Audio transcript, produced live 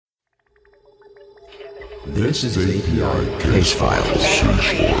This is API Case Files.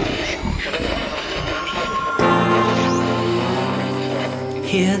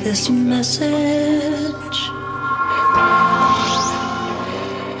 Hear this message.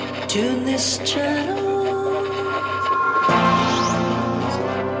 Tune this channel.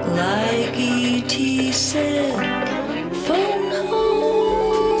 Like E.T. said, phone home.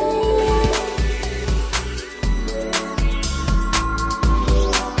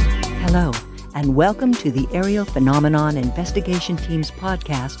 Hello, and welcome to the Aerial Phenomenon Investigation Team's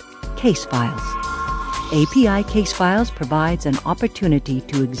podcast, Case Files. API Case Files provides an opportunity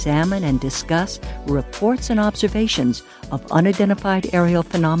to examine and discuss reports and observations of unidentified aerial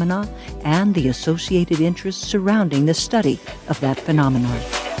phenomena and the associated interests surrounding the study of that phenomenon.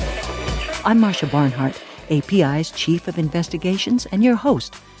 I'm Marsha Barnhart, API's Chief of Investigations and your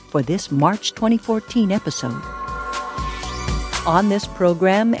host for this March 2014 episode. On this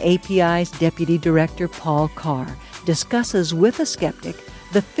program, API's Deputy Director Paul Carr discusses with a skeptic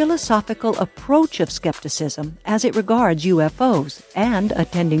the philosophical approach of skepticism as it regards UFOs and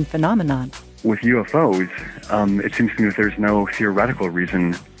attending phenomenon. With UFOs, it seems to me that there's no theoretical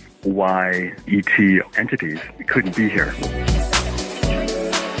reason why ET entities couldn't be here.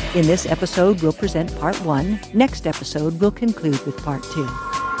 In this episode, we'll present Part 1. Next episode, we'll conclude with Part 2.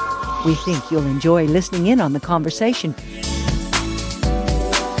 We think you'll enjoy listening in on the conversation.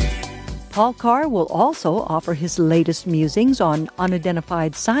 Paul Carr will also offer his latest musings on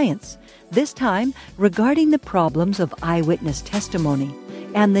unidentified science, this time regarding the problems of eyewitness testimony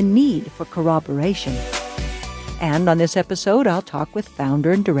and the need for corroboration. And on this episode, I'll talk with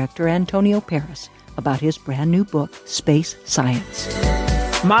founder and director Antonio Paris about his brand new book, Space Science.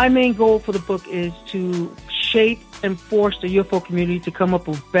 My main goal for the book is to shape and force the UFO community to come up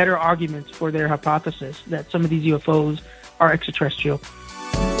with better arguments for their hypothesis that some of these UFOs are extraterrestrial.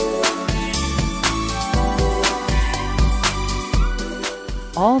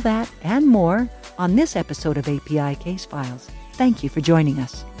 All that and more on this episode of API Case Files. Thank you for joining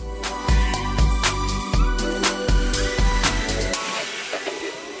us.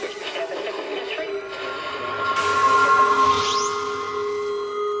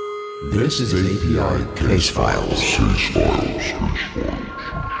 This is API Case Files.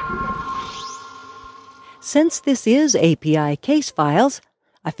 Since this is API Case Files,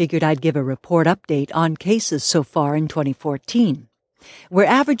 I figured I'd give a report update on cases so far in 2014. We're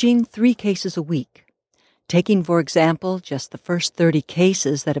averaging 3 cases a week. Taking, for example, just the first 30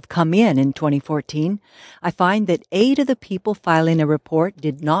 cases that have come in 2014, I find that 8 of the people filing a report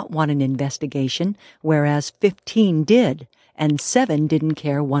did not want an investigation, whereas 15 did, and 7 didn't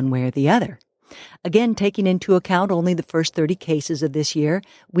care one way or the other. Again, taking into account only the first 30 cases of this year,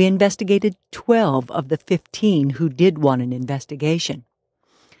 we investigated 12 of the 15 who did want an investigation.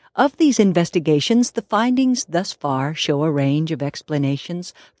 Of these investigations, the findings thus far show a range of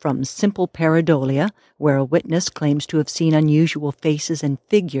explanations from simple pareidolia, where a witness claims to have seen unusual faces and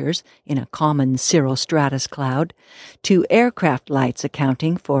figures in a common cirrostratus cloud, to aircraft lights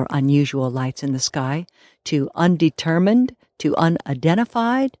accounting for unusual lights in the sky, to undetermined, to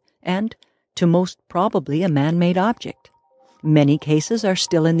unidentified, and to most probably a man-made object. Many cases are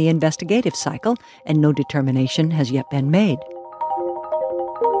still in the investigative cycle, and no determination has yet been made.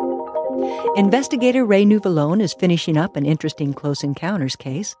 Investigator Ray Nouvelone is finishing up an interesting close encounters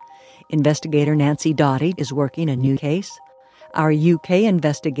case. Investigator Nancy Doty is working a new case. Our UK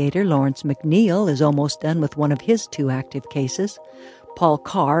investigator Lawrence McNeil is almost done with one of his 2 active cases. Paul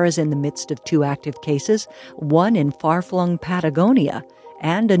Carr is in the midst of 2 active cases, one in far-flung Patagonia,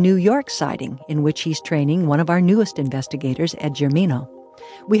 and a New York sighting in which he's training one of our newest investigators, Ed Germino.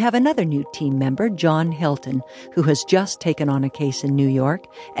 We have another new team member, John Helton, who has just taken on a case in New York,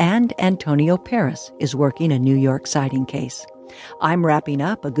 and Antonio Paris is working a New York sighting case. I'm wrapping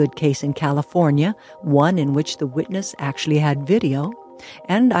up a good case in California, one in which the witness actually had video,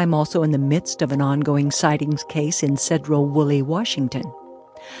 and I'm also in the midst of an ongoing sightings case in Sedro-Woolley, Washington.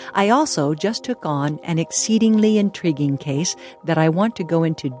 I also just took on an exceedingly intriguing case that I want to go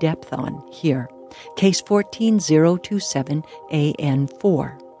into depth on here. Case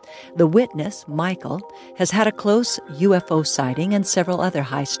 14027-AN4. The witness, Michael, has had a close UFO sighting and several other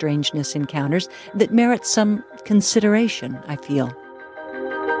high strangeness encounters that merit some consideration, I feel.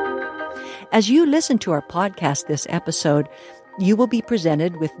 As you listen to our podcast this episode, you will be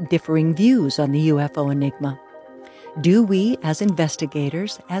presented with differing views on the UFO enigma. Do we, as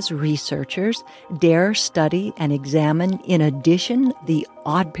investigators, as researchers, dare study and examine, in addition, the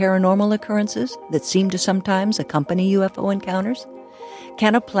odd paranormal occurrences that seem to sometimes accompany UFO encounters?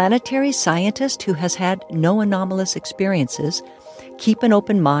 Can a planetary scientist who has had no anomalous experiences keep an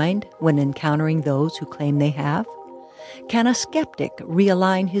open mind when encountering those who claim they have? Can a skeptic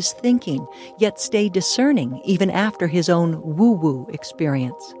realign his thinking, yet stay discerning even after his own woo-woo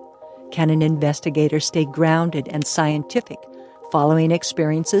experience? Can an investigator stay grounded and scientific following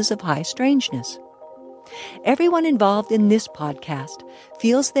experiences of high strangeness? Everyone involved in this podcast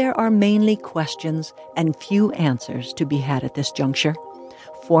feels there are mainly questions and few answers to be had at this juncture.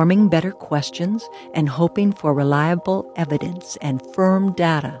 Forming better questions and hoping for reliable evidence and firm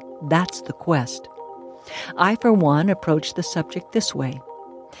data, that's the quest. I, for one, approach the subject this way.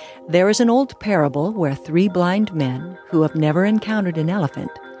 There is an old parable where 3 blind men who have never encountered an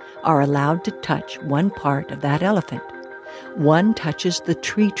elephant are allowed to touch one part of that elephant. One touches the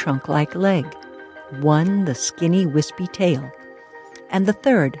tree trunk-like leg, one the skinny, wispy tail, and the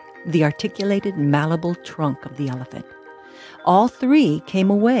third the articulated, malleable trunk of the elephant. All 3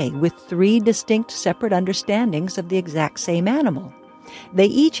 came away with 3 distinct separate understandings of the exact same animal. They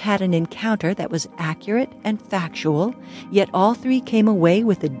each had an encounter that was accurate and factual, yet all 3 came away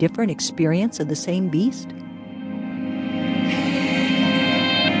with a different experience of the same beast.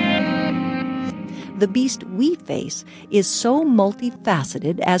 The beast we face is so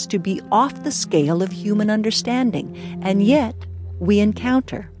multifaceted as to be off the scale of human understanding, and yet we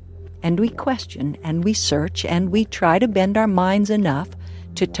encounter, and we question, and we search, and we try to bend our minds enough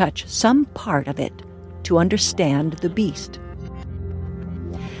to touch some part of it to understand the beast.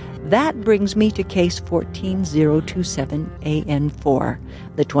 That brings me to case 14027AN4,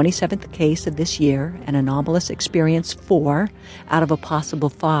 the 27th case of this year, an anomalous experience 4 out of a possible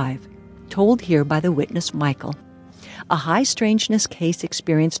 5, told here by the witness Michael. A high strangeness case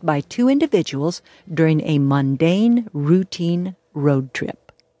experienced by 2 individuals during a mundane, routine road trip.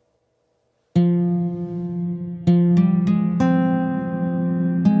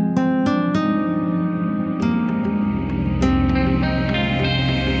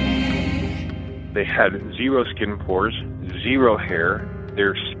 They had 0 skin pores, 0 hair.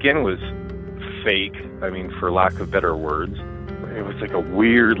 Their skin was fake, for lack of better words. It was like a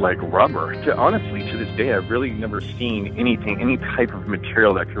weird, rubber. Honestly, to this day, I've really never seen any type of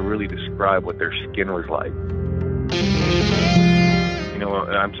material that could really describe what their skin was like.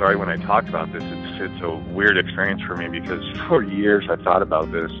 I'm sorry when I talk about this, it's a weird experience for me because for years I've thought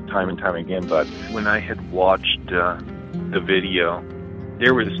about this time and time again, but when I had watched the video,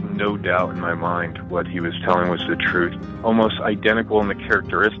 there was no doubt in my mind what he was telling was the truth. Almost identical in the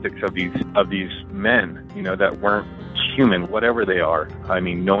characteristics of these men, that weren't human, whatever they are.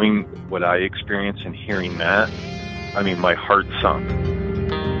 Knowing what I experienced and hearing that, my heart sunk.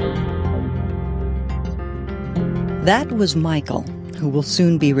 That was Michael, who will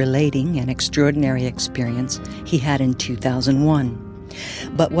soon be relating an extraordinary experience he had in 2001.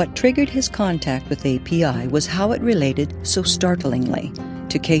 But what triggered his contact with API was how it related so startlingly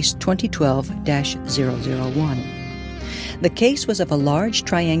to case 2012-001. The case was of a large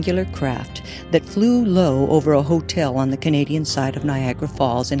triangular craft that flew low over a hotel on the Canadian side of Niagara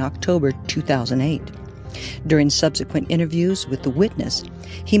Falls in October 2008. During subsequent interviews with the witness,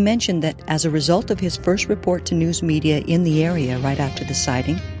 he mentioned that as a result of his first report to news media in the area right after the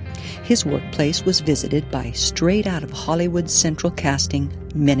sighting, his workplace was visited by straight out of Hollywood's central casting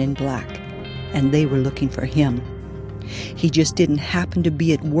Men in Black, and they were looking for him. He just didn't happen to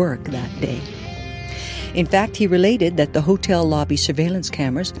be at work that day. In fact, he related that the hotel lobby surveillance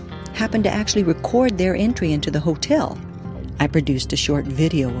cameras happened to actually record their entry into the hotel. I produced a short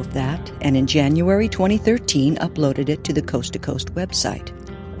video of that, and in January 2013 uploaded it to the Coast to Coast website.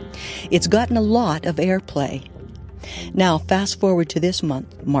 It's gotten a lot of airplay. Now, fast forward to this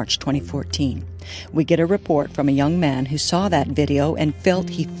month, March 2014. We get a report from a young man who saw that video and felt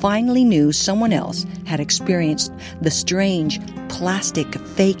he finally knew someone else had experienced the strange, plastic,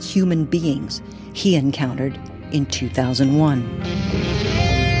 fake human beings he encountered in 2001.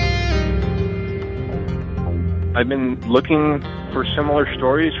 I've been looking for similar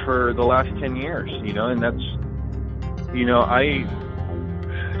stories for the last 10 years, and that's,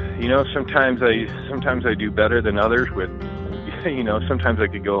 sometimes I do better than others with, sometimes I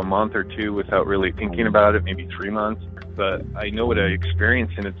could go a month or 2 without really thinking about it, maybe 3 months, but I know what I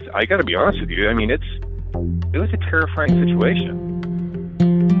experienced, and I gotta be honest with you, it was a terrifying situation.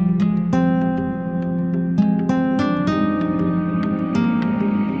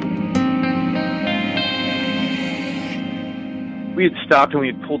 We had stopped and we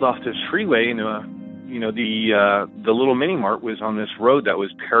had pulled off this freeway, and the little mini mart was on this road that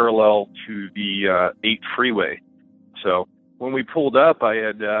was parallel to the 8 freeway. So when we pulled up, I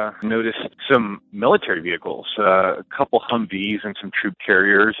had noticed some military vehicles, a couple Humvees and some troop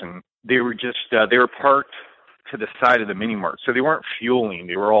carriers, and they were just they were parked to the side of the mini mart. So they weren't fueling.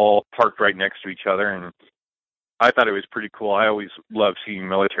 They were all parked right next to each other. And I thought it was pretty cool. I always love seeing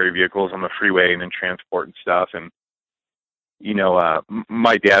military vehicles on the freeway and in transport and stuff. And, you know,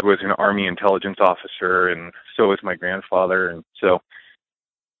 my dad was an Army intelligence officer, and so was my grandfather. And so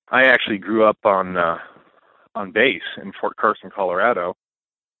I actually grew up on base in Fort Carson, Colorado.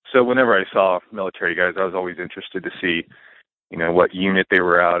 So whenever I saw military guys, I was always interested to see, you know, what unit they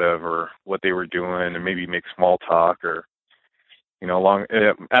were out of or what they were doing, and maybe make small talk or, you know,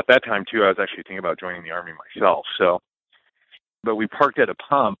 at that time too, I was actually thinking about joining the Army myself. So, but we parked at a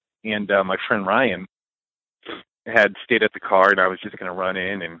pump, and my friend Ryan had stayed at the car, and I was just going to run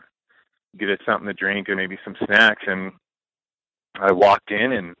in and get us something to drink and maybe some snacks. And I walked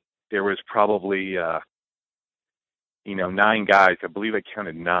in, and there was probably, 9 guys. I believe I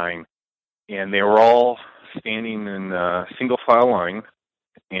counted 9, and they were all standing in a single file line.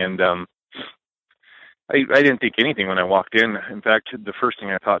 And I didn't think anything when I walked in. In fact, the first thing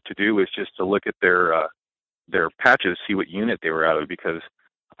I thought to do was just to look at their patches, see what unit they were out of, because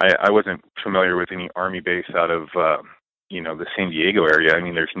I wasn't familiar with any Army base out of the San Diego area. I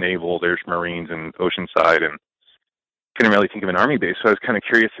mean, there's Naval, there's Marines, and Oceanside, and couldn't really think of an Army base. So I was kind of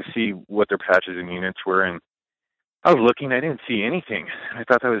curious to see what their patches and units were. And I was looking, I didn't see anything. I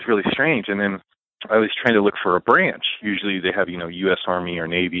thought that was really strange. And then I was trying to look for a branch. Usually they have, U.S. Army or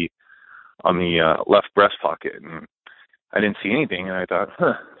Navy on the left breast pocket. And I didn't see anything. And I thought,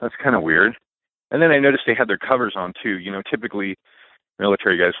 that's kind of weird. And then I noticed they had their covers on too. Typically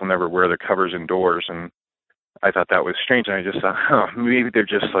military guys will never wear their covers indoors. And I thought that was strange. And I just thought, maybe they're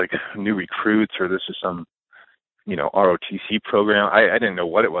just like new recruits, or this is some, ROTC program. I didn't know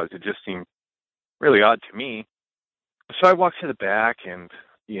what it was. It just seemed really odd to me. So I walked to the back, and,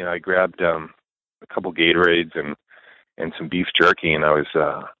 I grabbed a couple Gatorades and some beef jerky, and I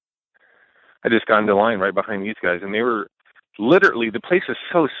just got into line right behind these guys. And they were literally, the place is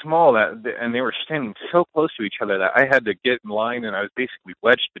so small and they were standing so close to each other that I had to get in line, and I was basically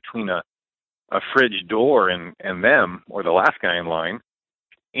wedged between a fridge door and them, or the last guy in line.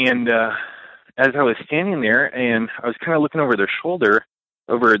 And as I was standing there, and I was kind of looking over this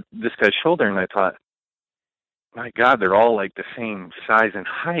guy's shoulder, and I thought, my God, they're all like the same size and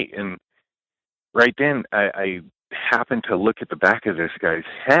height. And right then I happened to look at the back of this guy's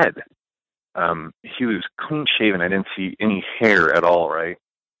head. He was clean shaven. I didn't see any hair at all, right?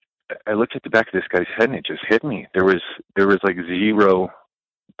 I looked at the back of this guy's head, and it just hit me. There was like 0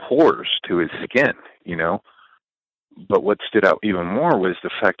 pores to his skin, But what stood out even more was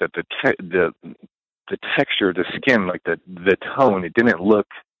the fact that the texture of the skin, like the tone, it didn't look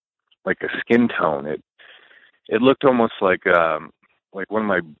like a skin tone. It looked almost like one of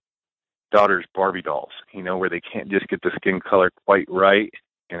my daughter's Barbie dolls, where they can't just get the skin color quite right,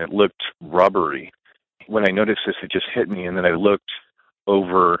 and it looked rubbery. When I noticed this, it just hit me, and then I looked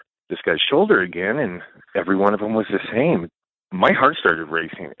over this guy's shoulder again, and every one of them was the same. My heart started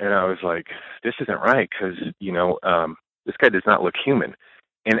racing, and I was like, this isn't right, because, this guy does not look human.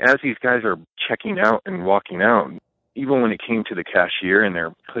 And as these guys are checking out and walking out, even when it came to the cashier and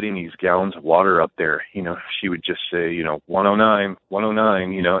they're putting these gallons of water up there, she would just say, 109,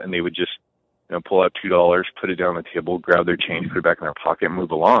 109, and they would just, pull out $2, put it down on the table, grab their change, put it back in their pocket, and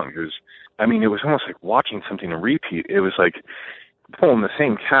move along. It was almost like watching something in repeat. It was like pulling the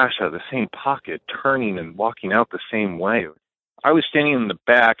same cash out of the same pocket, turning and walking out the same way. I was standing in the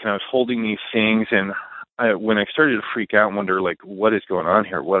back, and I was holding these things, and when I started to freak out and wonder, like, what is going on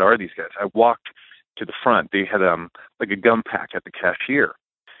here? What are these guys? I walked to the front. They had like a gum pack at the cashier,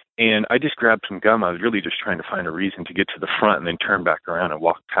 and I just grabbed some gum. I was really just trying to find a reason to get to the front and then turn back around and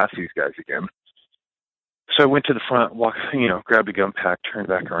walk past these guys again. So I went to the front, grabbed a gum pack, turned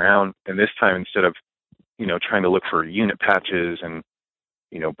back around, and this time, instead of trying to look for unit patches and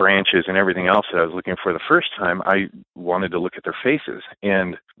branches and everything else that I was looking for the first time, I wanted to look at their faces.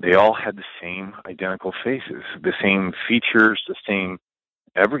 And they all had the same identical faces, the same features, the same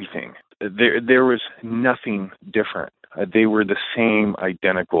everything. There was nothing different. They were the same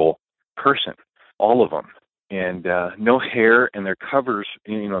identical person, all of them. And no hair, and their covers,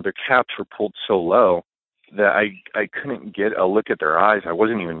 their caps were pulled so low that I couldn't get a look at their eyes. I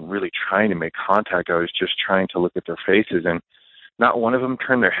wasn't even really trying to make contact. I was just trying to look at their faces, and not one of them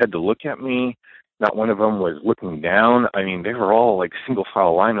turned their head to look at me. Not one of them was looking down. I mean, they were all like single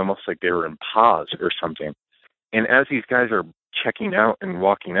file line, almost like they were in pause or something. And as these guys are checking out and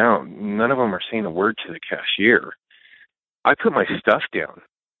walking out, none of them are saying a word to the cashier. I put my stuff down.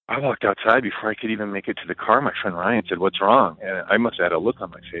 I walked outside before I could even make it to the car. My friend Ryan said, "What's wrong?" And I must have had a look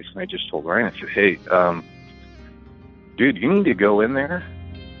on my face, and I just told Ryan, I said, "Hey, dude, you need to go in there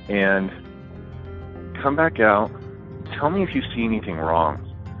and come back out. Tell me if you see anything wrong.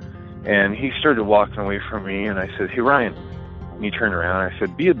 And he started walking away from me, and I said, hey, Ryan. And he turned around, and I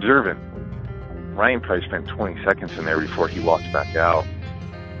said, be observant. Ryan probably spent 20 seconds in there before he walked back out.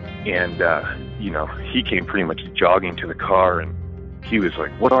 And, he came pretty much jogging to the car, and he was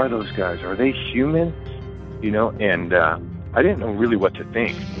like, what are those guys? Are they human? And I didn't know really what to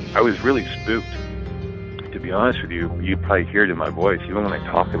think. I was really spooked. To be honest with you, you'd probably hear it in my voice, even when I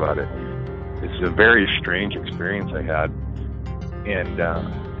talk about it. It's a very strange experience I had. And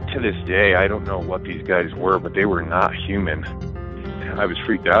to this day, I don't know what these guys were, but they were not human. I was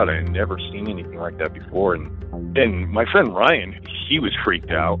freaked out. I had never seen anything like that before. And my friend Ryan, he was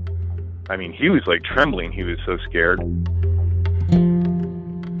freaked out. I mean, he was like trembling. He was so scared.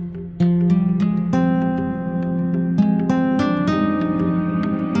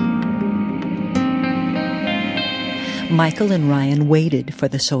 Michael and Ryan waited for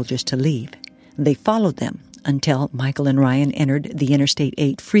the soldiers to leave. They followed them until Michael and Ryan entered the Interstate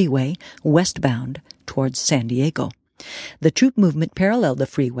 8 freeway westbound towards San Diego. The troop movement paralleled the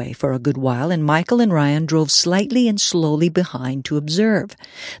freeway for a good while, and Michael and Ryan drove slightly and slowly behind to observe.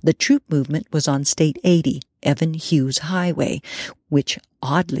 The troop movement was on State 80, Evan Hughes Highway, which,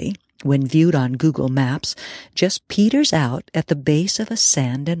 oddly, when viewed on Google Maps, just peters out at the base of a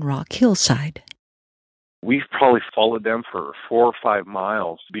sand and rock hillside. We've probably followed them for 4 or 5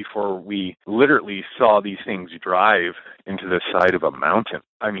 miles before we literally saw these things drive into the side of a mountain.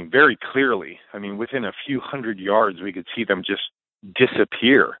 I mean, very clearly. I mean, within a few hundred yards, we could see them just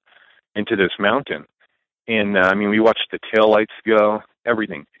disappear into this mountain. And, we watched the taillights go,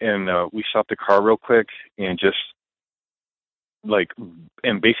 everything. And we stopped the car real quick and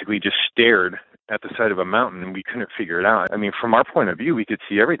basically just stared at the side of a mountain, and we couldn't figure it out. I mean, from our point of view, we could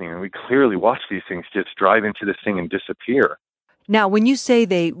see everything, and we clearly watched these things just drive into this thing and disappear. Now, when you say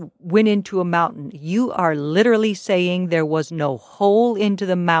they went into a mountain, you are literally saying there was no hole into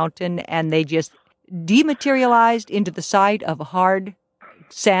the mountain, and they just dematerialized into the side of hard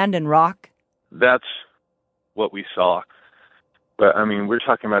sand and rock? That's what we saw. But, we're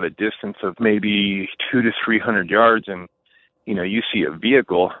talking about a distance of maybe 200 to 300 yards, and you see a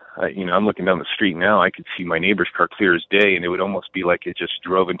vehicle, I'm looking down the street now, I could see my neighbor's car clear as day, and it would almost be like it just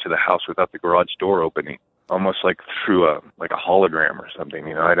drove into the house without the garage door opening, almost like through a hologram or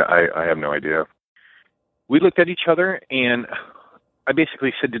something, I have no idea. We looked at each other, and I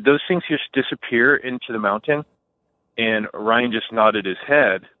basically said, did those things just disappear into the mountain? And Ryan just nodded his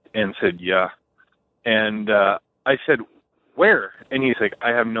head and said, yeah. And I said, where? And he's like, I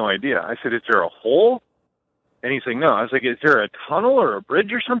have no idea. I said, is there a hole? And he's like, no. I was like, is there a tunnel or a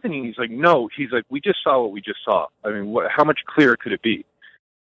bridge or something? And he's like, no. He's like, we just saw what we just saw. How much clearer could it be?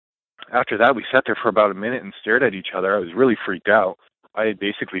 After that, we sat there for about a minute and stared at each other. I was really freaked out. I had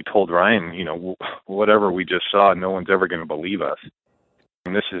basically told Ryan, whatever we just saw, no one's ever going to believe us.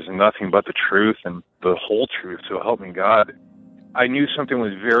 And this is nothing but the truth and the whole truth, so help me God. I knew something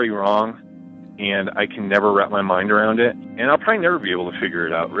was very wrong, and I can never wrap my mind around it. And I'll probably never be able to figure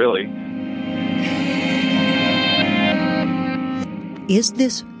it out, really. Is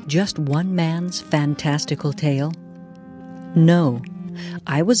this just one man's fantastical tale? No.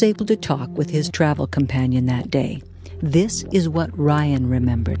 I was able to talk with his travel companion that day. This is what Ryan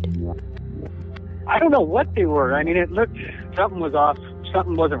remembered. I don't know what they were. It looked, something was off,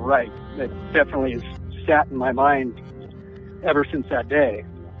 something wasn't right. That definitely has sat in my mind ever since that day.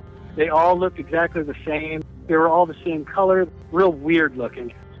 They all looked exactly the same. They were all the same color, real weird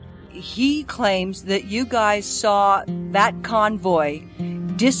looking. He claims that you guys saw that convoy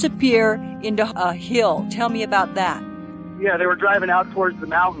disappear into a hill. Tell me about that. Yeah, they were driving out towards the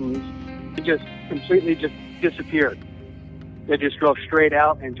mountains. It just completely just disappeared. They just drove straight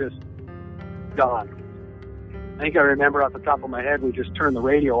out and just gone. I think I remember off the top of my head, we just turned the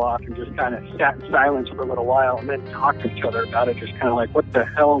radio off and just kind of sat in silence for a little while and then talked to each other about it, just kind of like, what the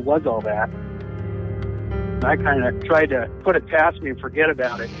hell was all that? And I kind of tried to put it past me and forget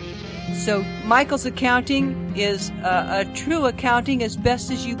about it. So Michael's accounting is a true accounting as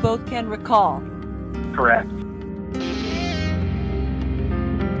best as you both can recall. Correct.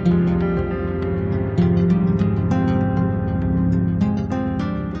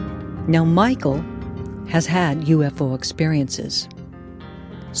 Now, Michael has had UFO experiences.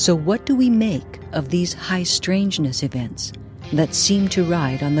 So what do we make of these high strangeness events that seem to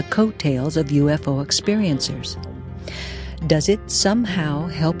ride on the coattails of UFO experiencers? Does it somehow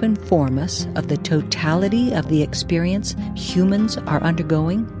help inform us of the totality of the experience humans are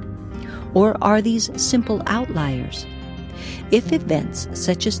undergoing? Or are these simple outliers? If events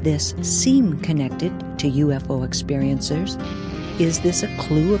such as this seem connected to UFO experiencers, is this a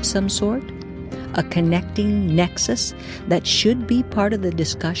clue of some sort? a connecting nexus that should be part of the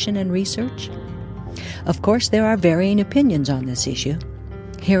discussion and research? Of course, there are varying opinions on this issue.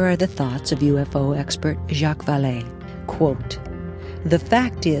 Here are the thoughts of UFO expert Jacques Vallée. Quote, "The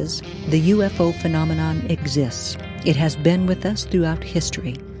fact is, the UFO phenomenon exists. It has been with us throughout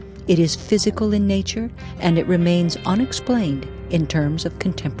history. It is physical in nature, and it remains unexplained in terms of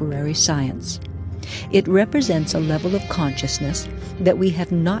contemporary science. It represents a level of consciousness that we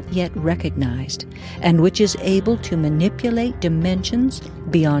have not yet recognized, and which is able to manipulate dimensions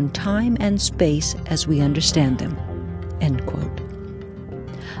beyond time and space as we understand them." End quote.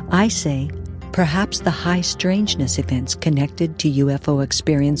 I say, perhaps the high strangeness events connected to UFO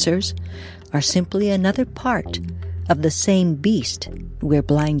experiencers are simply another part of the same beast we're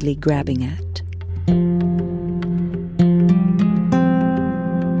blindly grabbing at.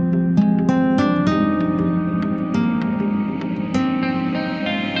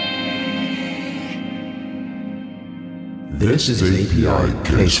 This is API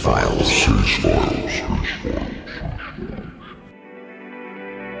Case Files.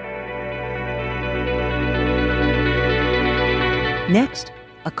 Next,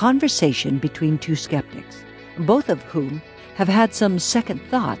 a conversation between two skeptics, both of whom have had some second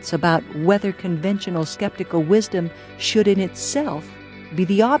thoughts about whether conventional skeptical wisdom should in itself be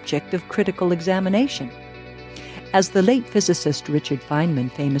the object of critical examination. As the late physicist Richard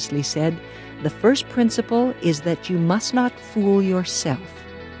Feynman famously said, the first principle is that you must not fool yourself,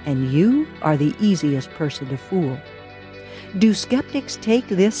 and you are the easiest person to fool. Do skeptics take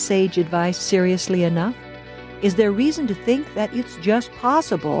this sage advice seriously enough? Is there reason to think that it's just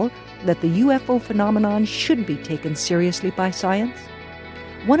possible that the UFO phenomenon should be taken seriously by science?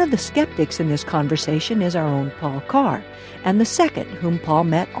 One of the skeptics in this conversation is our own Paul Carr, and the second, whom Paul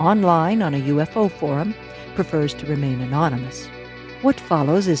met online on a UFO forum, prefers to remain anonymous. What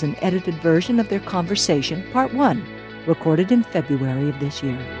follows is an edited version of their conversation, Part 1, recorded in February of this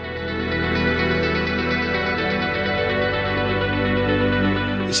year.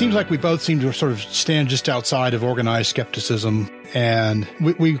 It seems like we both seem to sort of stand just outside of organized skepticism, and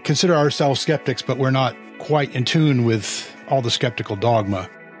we consider ourselves skeptics, but we're not quite in tune with all the skeptical dogma.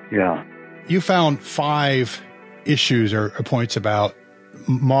 Yeah. You found 5 issues or points about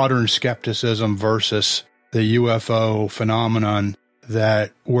modern skepticism versus the UFO phenomenon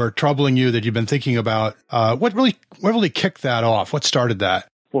that were troubling you, that you've been thinking about. What really kicked that off? What started that?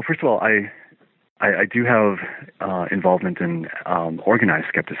 Well, first of all, I do have involvement in organized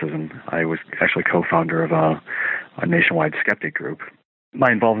skepticism. I was actually co-founder of a nationwide skeptic group.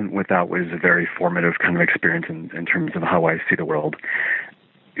 My involvement with that was a very formative kind of experience in terms of how I see the world.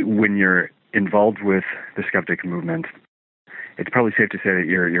 When you're involved with the skeptic movement, it's probably safe to say that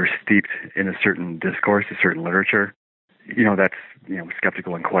you're steeped in a certain discourse, a certain literature. That's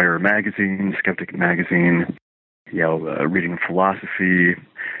Skeptical Inquirer magazine, Skeptic magazine, reading philosophy.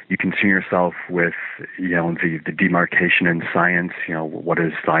 You concern yourself with, the demarcation in science, what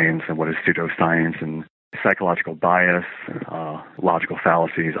is science and what is pseudoscience, and psychological bias, logical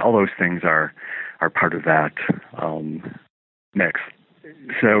fallacies. All those things are part of that mix.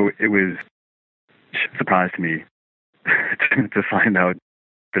 So it was a surprise to me to find out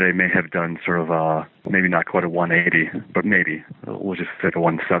that I may have done sort of maybe not quite a 180, but maybe we'll just say a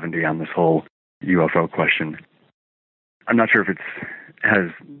 170 on this whole UFO question. I'm not sure if it has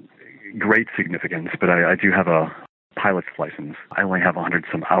great significance, but I do have a pilot's license. I only have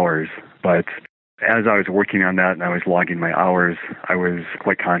 100-some hours, but as I was working on that and I was logging my hours, I was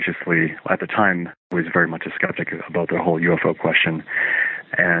quite consciously, at the time, was very much a skeptic about the whole UFO question,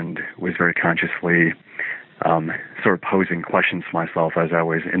 and was very consciously sort of posing questions to myself as I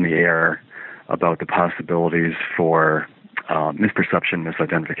was in the air about the possibilities for misperception,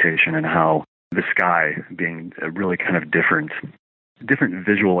 misidentification, and how the sky being a really kind of different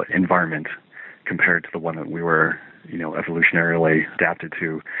visual environment compared to the one that we were, evolutionarily adapted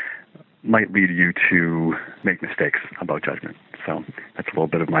to, might lead you to make mistakes about judgment. So that's a little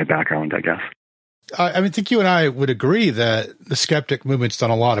bit of my background, I guess. I think you and I would agree that the skeptic movement's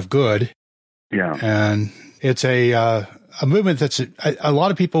done a lot of good. Yeah. And it's a movement that's a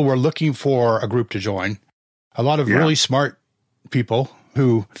lot of people were looking for a group to join. A lot of really smart people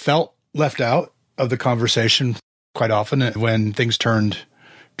who felt left out of the conversation quite often when things turned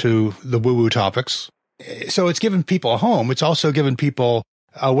to the woo-woo topics. So it's given people a home. It's also given people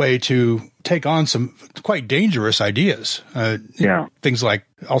a way to take on some quite dangerous ideas. Things like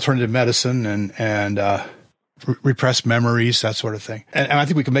alternative medicine and repressed memories, that sort of thing. And I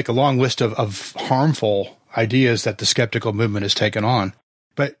think we can make a long list of harmful ideas that the skeptical movement has taken on.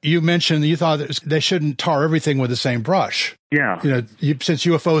 But you mentioned you thought that they shouldn't tar everything with the same brush. Yeah. Since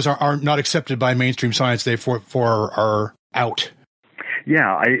UFOs are not accepted by mainstream science, they are out.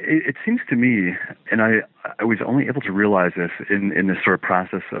 Yeah, it seems to me, and I was only able to realize this in this sort of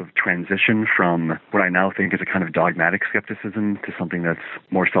process of transition from what I now think is a kind of dogmatic skepticism to something that's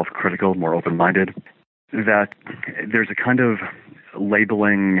more self-critical, more open-minded, that there's a kind of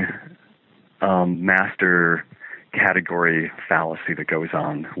labeling master category fallacy that goes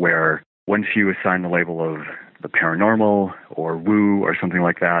on, where once you assign the label of the paranormal or woo or something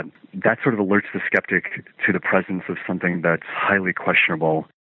like that, that sort of alerts the skeptic to the presence of something that's highly questionable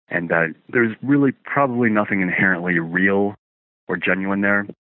and that there's really probably nothing inherently real or genuine there.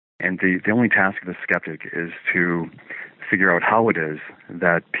 And the only task of the skeptic is to figure out how it is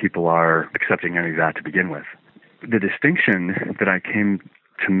that people are accepting any of that to begin with. The distinction that I came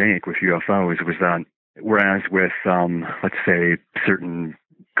to make with UFOs was that whereas with, let's say, certain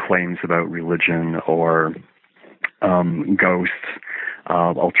claims about religion or ghosts,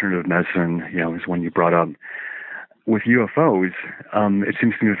 alternative medicine, is one you brought up. With UFOs, it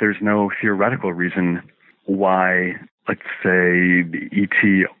seems to me that there's no theoretical reason why, let's say, the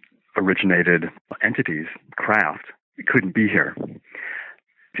ET originated entities, craft, couldn't be here.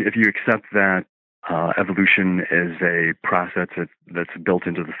 If you accept that evolution is a process that's built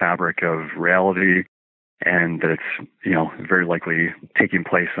into the fabric of reality, and that it's, very likely taking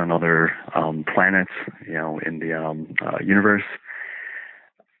place on other planets, in the universe,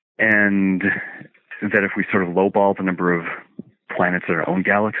 and that if we sort of lowball the number of planets in our own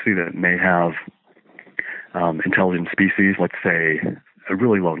galaxy that may have intelligent species, let's say a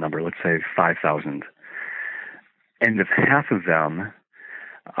really low number, let's say 5,000, and if half of them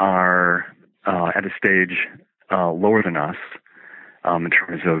are at a stage lower than us in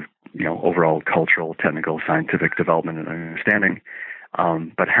terms of overall cultural, technical, scientific development and understanding,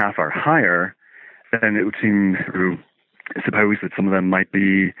 but half are higher, then it would seem to suppose that some of them might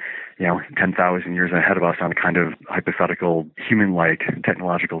be, 10,000 years ahead of us on a kind of hypothetical human-like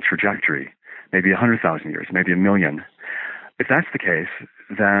technological trajectory, maybe 100,000 years, maybe 1 million. If that's the case,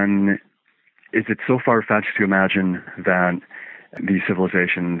 then is it so far-fetched to imagine that these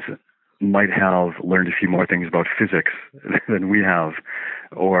civilizations might have learned a few more things about physics than we have,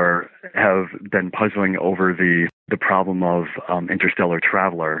 or have been puzzling over the problem of interstellar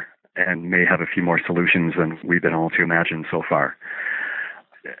traveler and may have a few more solutions than we've been able to imagine so far?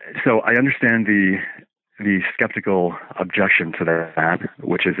 So I understand the skeptical objection to that,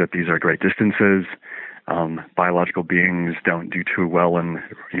 which is that these are great distances. Biological beings don't do too well in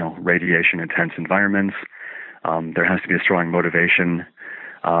radiation-intense environments. There has to be a strong motivation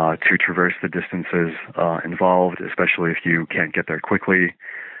to traverse the distances involved, especially if you can't get there quickly.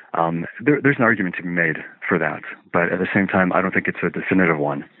 There's an argument to be made for that, but at the same time, I don't think it's a definitive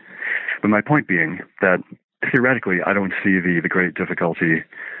one. But my point being that theoretically, I don't see the great difficulty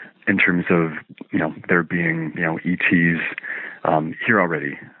in terms of there being ETs here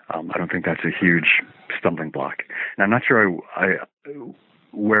already. I don't think that's a huge stumbling block. And I'm not sure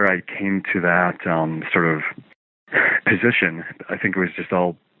where I came to that sort of position. I think it was just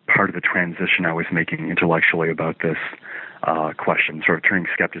all part of the transition I was making intellectually about this question, sort of turning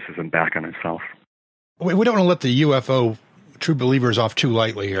skepticism back on itself. We don't want to let the UFO true believers off too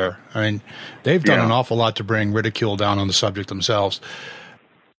lightly here. I mean, they've done an awful lot to bring ridicule down on the subject themselves.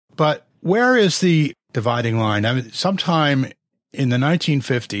 But where is the dividing line? I mean, sometime in the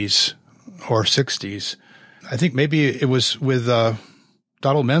 1950s or 60s, I think maybe it was with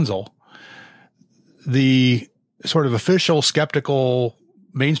Donald Menzel, the sort of official skeptical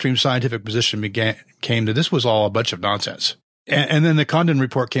mainstream scientific position came that this was all a bunch of nonsense. And then the Condon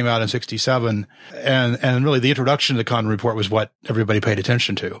report came out in 1967, and really the introduction to the Condon report was what everybody paid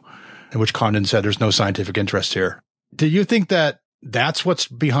attention to, in which Condon said there's no scientific interest here. Do you think that that's what's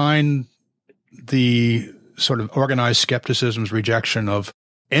behind the sort of organized skepticism's rejection of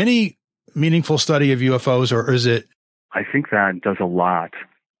any meaningful study of UFOs, or is it? I think that does a lot,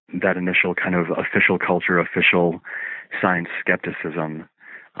 that initial kind of official culture, official science skepticism,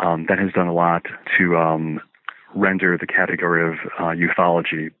 that has done a lot to render the category of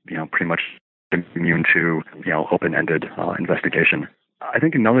ufology, pretty much immune to, open-ended investigation. I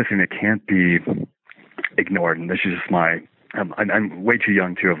think another thing that can't be ignored, and this is just my, I'm way too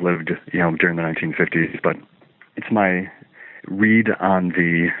young to have lived, during the 1950s, but it's my read on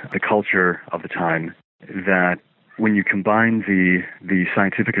the culture of the time, that when you combine the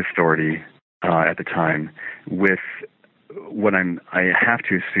scientific authority at the time with what I have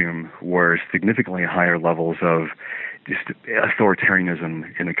to assume were significantly higher levels of just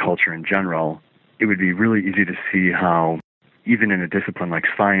authoritarianism in the culture in general, it would be really easy to see how even in a discipline like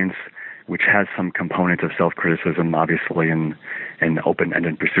science, which has some component of self-criticism, obviously, and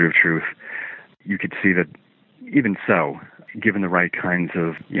open-ended pursuit of truth, you could see that even so, given the right kinds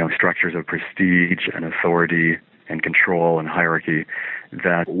of structures of prestige and authority and control and hierarchy,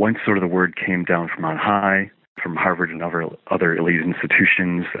 that once sort of the word came down from on high, from Harvard and other elite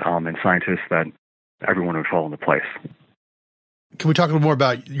institutions and scientists, that everyone would fall into place. Can we talk a little more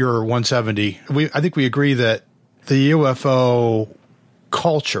about your 170? I think we agree that the UFO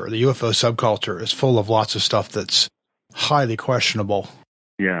culture, the UFO subculture, is full of lots of stuff that's highly questionable.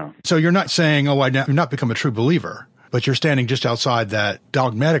 Yeah. So you're not saying, you've not become a true believer, but you're standing just outside that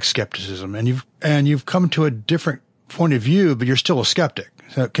dogmatic skepticism, and you've come to a different point of view, but you're still a skeptic.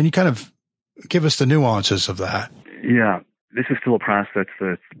 So can you kind of give us the nuances of that? Yeah, this is still a process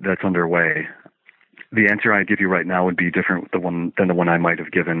that's underway. The answer I give you right now would be different than the one I might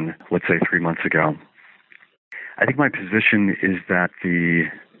have given, let's say, 3 months ago. I think my position is that the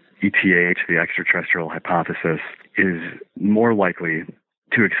ETH, the extraterrestrial hypothesis, is more likely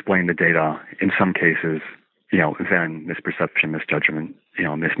to explain the data in some cases, than misperception, misjudgment,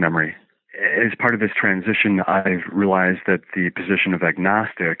 mismemory. As part of this transition, I've realized that the position of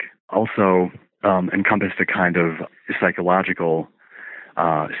agnostic also encompassed a kind of psychological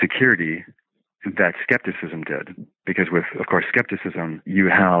security that skepticism did. Because with, of course, skepticism, you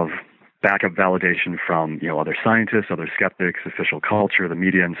have backup validation from, other scientists, other skeptics, official culture, the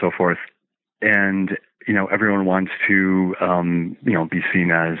media, and so forth. And, everyone wants to, be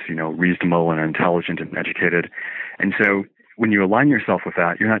seen as, reasonable and intelligent and educated. And so when you align yourself with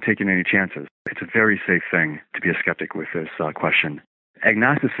that, you're not taking any chances. It's a very safe thing to be a skeptic with this question.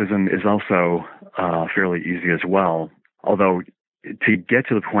 Agnosticism is also fairly easy as well, although to get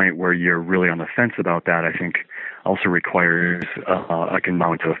to the point where you're really on the fence about that, I think also requires a good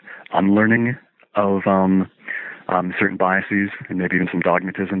amount of unlearning of certain biases and maybe even some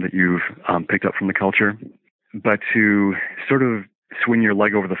dogmatism that you've picked up from the culture. But to sort of swing your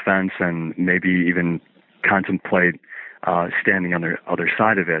leg over the fence and maybe even contemplate standing on the other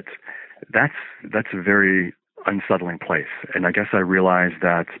side of it, that's a very unsettling place. And I guess I realized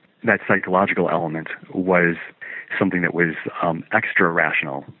that psychological element was something that was extra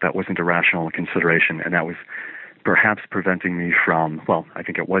rational, that wasn't a rational consideration, and that was perhaps preventing me from, I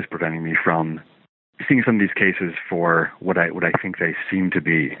think it was preventing me from seeing some of these cases for what I think they seem to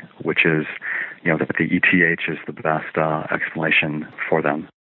be, which is, that the ETH is the best explanation for them.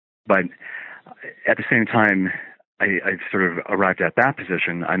 But at the same time, I've sort of arrived at that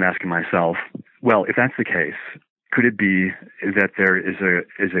position. I'm asking myself, well, if that's the case, could it be that there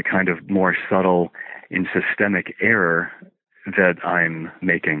is a kind of more subtle and systemic error that I'm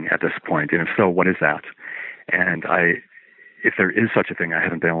making at this point? And if so, what is that? And if there is such a thing, I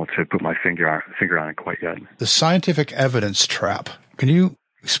haven't been able to put my finger on it quite yet. The scientific evidence trap. Can you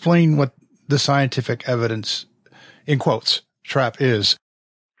explain what the scientific evidence, in quotes, trap is?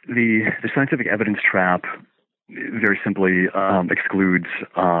 The scientific evidence trap very simply excludes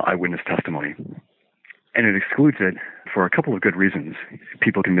eyewitness testimony. And it excludes it for a couple of good reasons.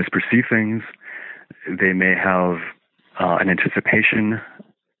 People can misperceive things. They may have an anticipation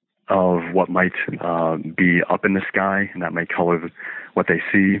of what might be up in the sky, and that might color what they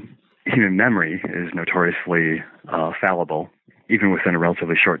see. Human memory is notoriously fallible. Even within a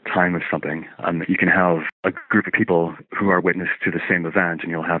relatively short time of something, you can have a group of people who are witness to the same event,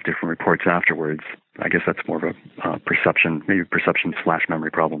 and you'll have different reports afterwards. I guess that's more of a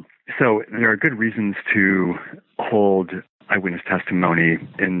perception/memory problem. So there are good reasons to hold eyewitness testimony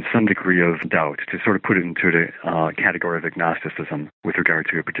in some degree of doubt, to sort of put it into the category of agnosticism with regard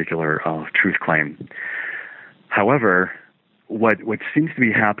to a particular truth claim. However, what seems to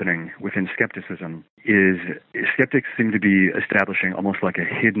be happening within skepticism is skeptics seem to be establishing almost like a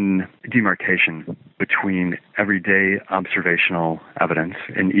hidden demarcation between everyday observational evidence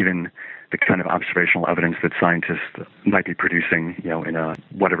and even the kind of observational evidence that scientists might be producing, in a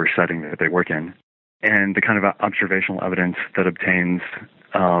whatever setting that they work in, and the kind of observational evidence that obtains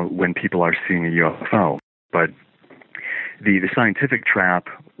when people are seeing a UFO. But the scientific trap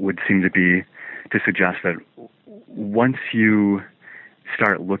would seem to be to suggest that once you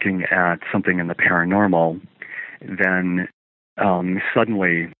start looking at something in the paranormal, then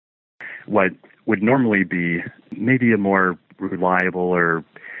suddenly what would normally be maybe a more reliable or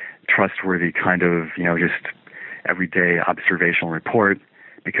trustworthy kind of, just everyday observational report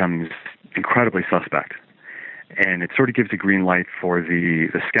becomes incredibly suspect. And it sort of gives a green light for the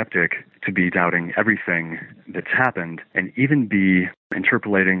skeptic to be doubting everything that's happened and even be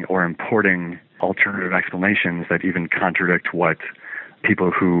interpolating or importing alternative explanations that even contradict what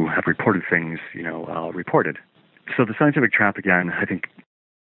people who have reported things, reported. So the scientific trap, again, I think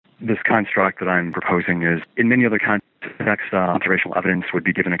this construct that I'm proposing is, in many other contexts, observational evidence would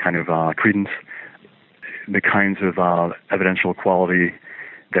be given a kind of credence. The kinds of evidential quality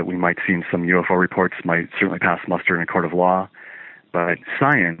that we might see in some UFO reports might certainly pass muster in a court of law. But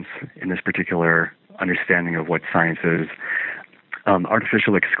science, in this particular understanding of what science is,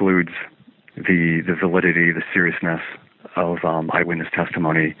 artificially excludes the validity, the seriousness of eyewitness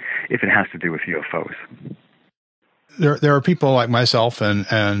testimony if it has to do with UFOs. There are people like myself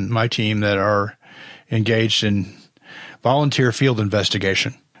and my team that are engaged in volunteer field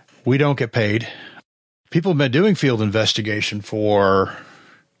investigation. We don't get paid. People have been doing field investigation for,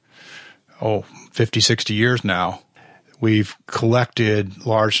 50, 60 years now. We've collected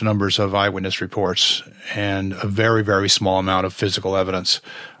large numbers of eyewitness reports and a very, very small amount of physical evidence,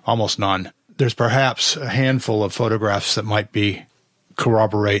 almost none. There's perhaps a handful of photographs that might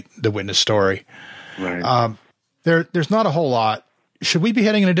corroborate the witness story. Right. There's not a whole lot. Should we be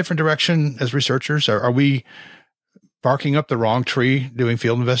heading in a different direction as researchers? Are we barking up the wrong tree doing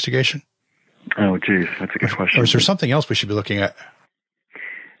field investigation? Oh, geez, that's a good question. Or is there something else we should be looking at?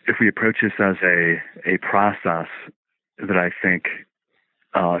 If we approach this as a process that I think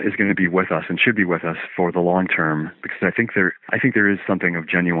is going to be with us and should be with us for the long term, because I think there is something of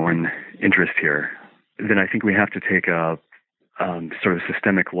genuine interest here, then I think we have to take a sort of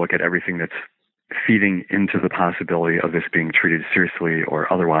systemic look at everything that's feeding into the possibility of this being treated seriously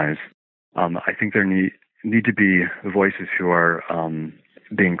or otherwise. I think there need to be voices who are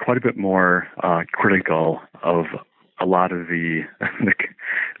being quite a bit more critical of a lot of the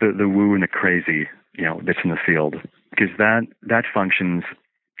woo and the crazy, that's in the field, because that functions,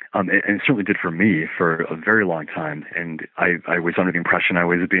 and it certainly did for me for a very long time. And I was under the impression I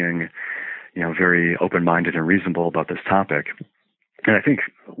was being, very open-minded and reasonable about this topic. And I think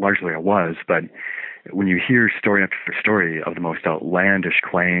largely I was, but when you hear story after story of the most outlandish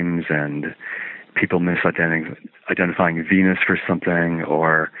claims and people misidentifying Venus for something,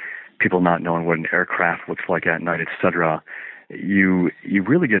 or people not knowing what an aircraft looks like at night, etc., you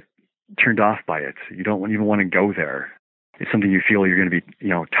really get turned off by it. You don't even want to go there. It's something you feel you're going to be,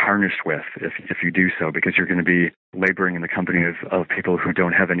 tarnished with if you do so, because you're going to be laboring in the company of people who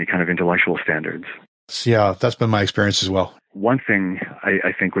don't have any kind of intellectual standards. Yeah, that's been my experience as well. One thing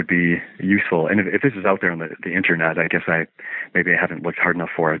I think would be useful, and if this is out there on the internet, I guess I haven't looked hard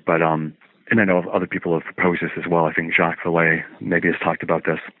enough for it, but and I know other people have proposed this as well. I think Jacques Vallée maybe has talked about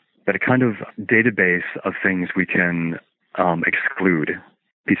this, but a kind of database of things we can exclude.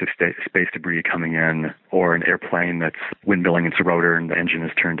 Piece of space debris coming in, or an airplane that's windmilling its rotor and the engine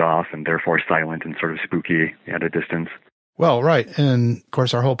is turned off and therefore silent and sort of spooky at a distance. Well, right. And of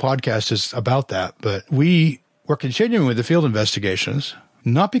course, our whole podcast is about that, but we're continuing with the field investigations,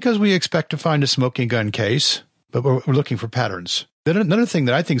 not because we expect to find a smoking gun case, but we're looking for patterns. Then another thing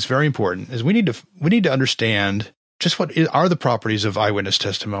that I think is very important is we need to understand just what are the properties of eyewitness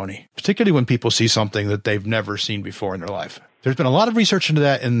testimony, particularly when people see something that they've never seen before in their life. There's been a lot of research into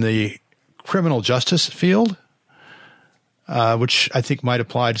that in the criminal justice field, which I think might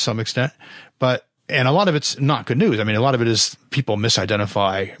apply to some extent, and a lot of it's not good news. I mean, a lot of it is people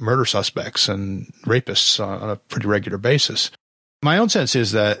misidentify murder suspects and rapists on a pretty regular basis. My own sense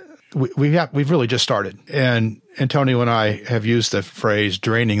is that we've really just started, and Antonio and I have used the phrase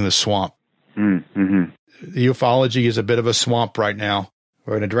draining the swamp. Mm-hmm. The ufology is a bit of a swamp right now.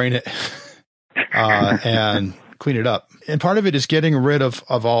 We're going to drain it and clean it up. And part of it is getting rid of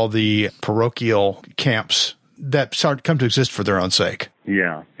all the parochial camps that come to exist for their own sake.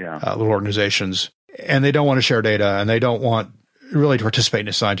 Yeah. Little organizations. And they don't want to share data, and they don't want really to participate in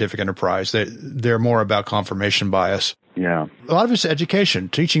a scientific enterprise. They're more about confirmation bias. Yeah. A lot of it's education,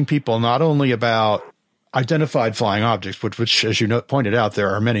 teaching people not only about identified flying objects, which as you pointed out, there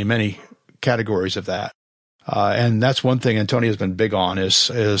are many, many categories of that. And that's one thing Antonio's been big on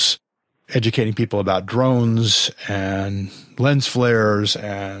is educating people about drones and lens flares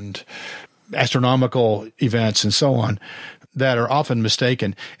and astronomical events and so on that are often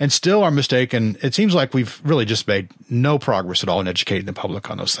mistaken and still are mistaken. It seems like we've really just made no progress at all in educating the public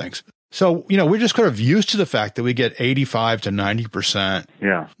on those things. So, we're just kind of used to the fact that we get 85 to 90%.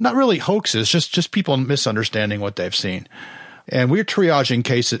 Yeah. Not really hoaxes, just people misunderstanding what they've seen. And we're triaging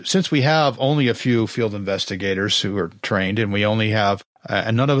cases since we have only a few field investigators who are trained, and we only have,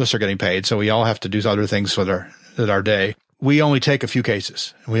 and none of us are getting paid. So we all have to do other things with our day. We only take a few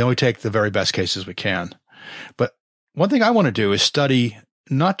cases, and we only take the very best cases we can. But one thing I want to do is study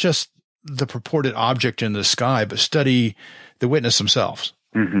not just the purported object in the sky, but study the witness themselves.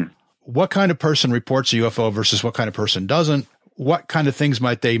 Mm-hmm. What kind of person reports a UFO versus what kind of person doesn't? what kind of things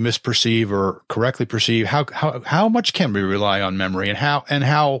might they misperceive or correctly perceive? How much can we rely on memory, and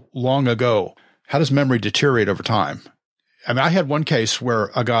how long ago? How does memory deteriorate over time? I mean, I had one case where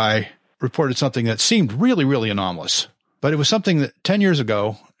a guy reported something that seemed really, really anomalous, but it was something that 10 years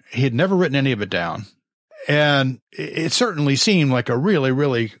ago, he had never written any of it down. And it certainly seemed like a really,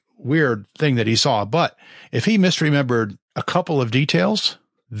 really weird thing that he saw. But if he misremembered a couple of details,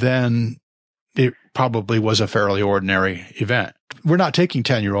 then it probably was a fairly ordinary event. We're not taking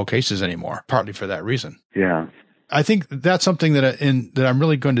 10-year-old cases anymore, partly for that reason. Yeah. I think that's something that I'm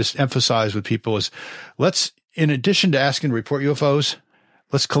really going to emphasize with people is let's, in addition to asking to report UFOs,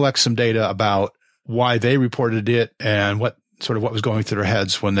 let's collect some data about why they reported it and what was going through their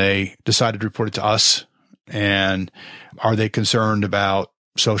heads when they decided to report it to us. And are they concerned about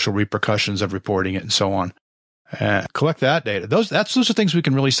social repercussions of reporting it and so on? Collect that data. Those are things we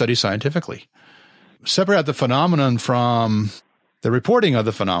can really study scientifically. Separate out the phenomenon from the reporting of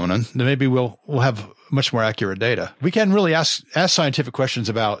the phenomenon, then maybe we'll have much more accurate data. We can really ask scientific questions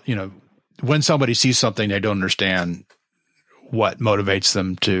about, when somebody sees something they don't understand, what motivates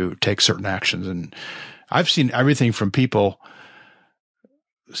them to take certain actions. And I've seen everything from people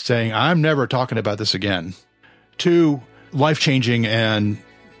saying, I'm never talking about this again, to life-changing, and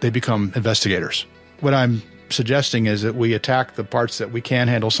they become investigators. What I'm suggesting is that we attack the parts that we can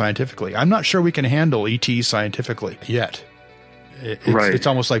handle scientifically. I'm not sure we can handle ET scientifically yet. It's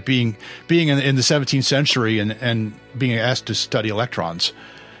almost like being in the 17th century and being asked to study electrons.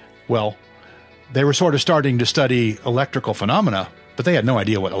 Well, they were sort of starting to study electrical phenomena, but they had no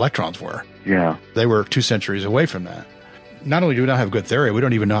idea what electrons were. Yeah. They were 2 centuries away from that. Not only do we not have a good theory, we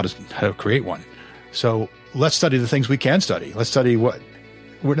don't even know how to create one. So let's study the things we can study. Let's study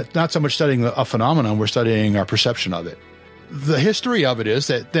we're not so much studying a phenomenon, we're studying our perception of it. The history of it is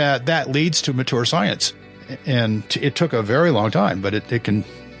that leads to mature science. And it took a very long time, but I think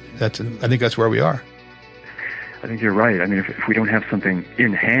that's where we are. I think you're right. I mean, if we don't have something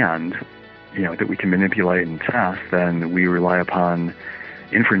in hand, that we can manipulate and test, then we rely upon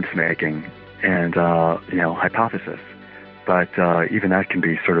inference making and, hypothesis. But even that can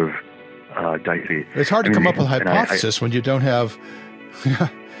be sort of dicey. It's hard to come up with a hypothesis when you don't have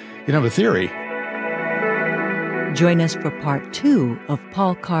a theory. Join us for part 2 of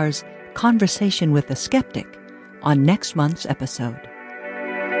Paul Carr's Conversation with a Skeptic on next month's episode.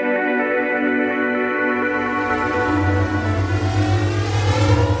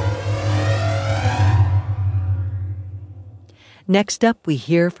 Next up, we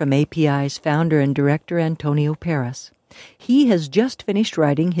hear from API's founder and director, Antonio Perez. He has just finished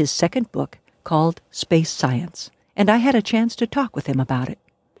writing his second book called Space Science, and I had a chance to talk with him about it.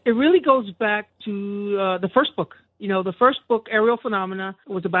 It really goes back to the first book. The first book, Aerial Phenomena,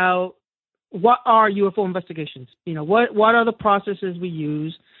 was about what are UFO investigations? What are the processes we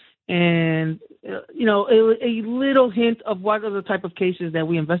use? And, a little hint of what are the type of cases that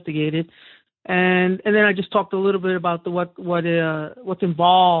we investigated. And then I just talked a little bit about what's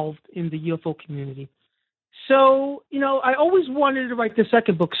involved in the UFO community. So, I always wanted to write the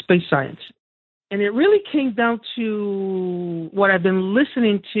second book, Space Science. And it really came down to what I've been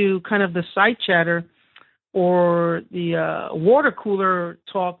listening to, kind of the side chatter or the water cooler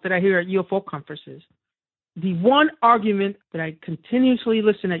talk that I hear at UFO conferences. The one argument that I continuously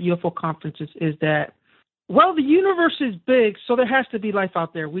listen at UFO conferences is that, well, the universe is big, so there has to be life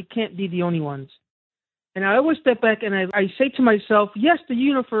out there. We can't be the only ones. And I always step back and I say to myself, yes, the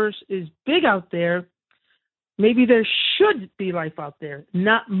universe is big out there. Maybe there should be life out there,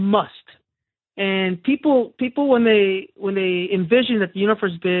 not must. And people when they envision that the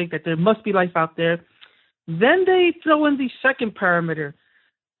universe is big, that there must be life out there, then they throw in the second parameter.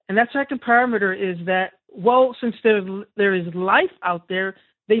 And that second parameter is that, well, since there is life out there,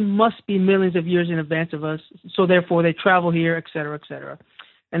 they must be millions of years in advance of us. So therefore they travel here, et cetera, et cetera.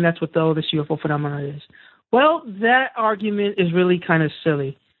 And that's what all this UFO phenomena is. Well, that argument is really kind of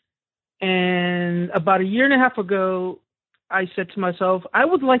silly. And about a year and a half ago, I said to myself, I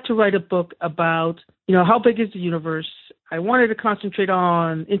would like to write a book about, how big is the universe? I wanted to concentrate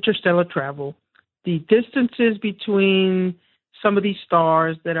on interstellar travel, the distances between some of these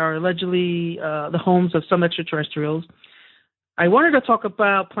stars that are allegedly the homes of some extraterrestrials. I wanted to talk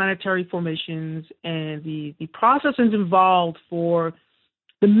about planetary formations and the processes involved for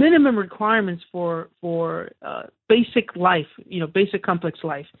the minimum requirements for basic life, basic complex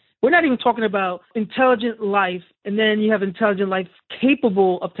life. We're not even talking about intelligent life, and then you have intelligent life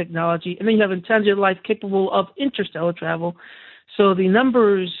capable of technology, and then you have intelligent life capable of interstellar travel. So the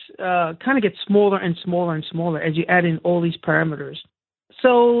numbers kind of get smaller and smaller and smaller as you add in all these parameters.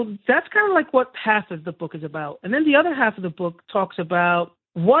 So that's kind of like what half of the book is about. And then the other half of the book talks about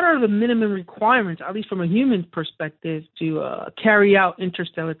what are the minimum requirements, at least from a human perspective, to carry out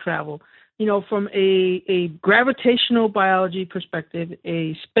interstellar travel. You know, from a gravitational biology perspective,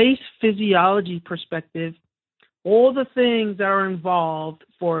 a space physiology perspective, all the things that are involved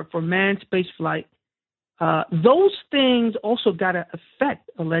for manned space flight, those things also got to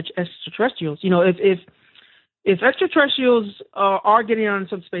affect alleged extraterrestrials. You know, if extraterrestrials are getting on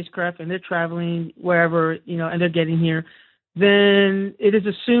some spacecraft and they're traveling wherever, you know, and they're getting here, then it is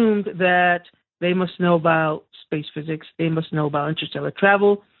assumed that they must know about space physics, they must know about interstellar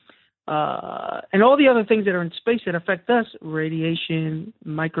travel, and all the other things that are in space that affect us: radiation,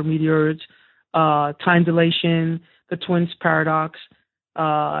 micrometeoroids, time dilation, the twins paradox,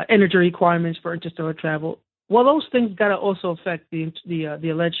 energy requirements for interstellar travel. Well, those things got to also affect the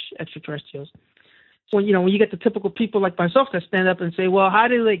alleged extraterrestrials. So, you know, when you get the typical people like myself that stand up and say, well, how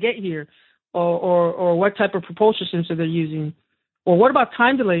did they get here? Or what type of propulsion system they're using? Or what about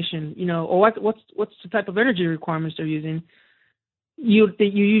time dilation? You know, or what's the type of energy requirements they're using? You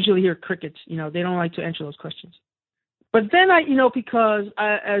usually hear crickets. You know, they don't like to answer those questions. But then because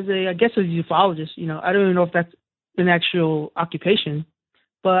as a ufologist, you know, I don't even know if that's an actual occupation,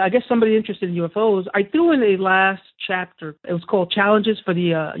 but I guess somebody interested in UFOs, I threw in a last chapter. It was called Challenges for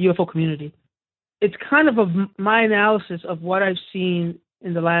the UFO Community. It's kind of my analysis of what I've seen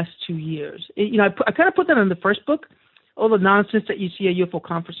in the last 2 years. I kind of put that in the first book, all the nonsense that you see at UFO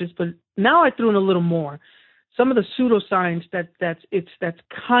conferences, but now I threw in a little more. Some of the pseudoscience that's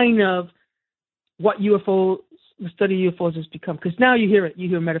kind of what the study of UFOs has become. Because now you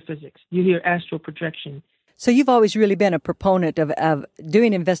hear metaphysics, you hear astral projection. So you've always really been a proponent of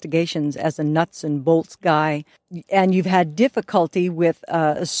doing investigations as a nuts and bolts guy, and you've had difficulty with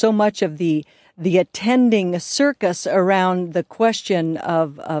so much of the attending circus around the question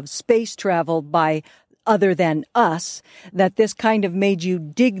of space travel by other than us, that this kind of made you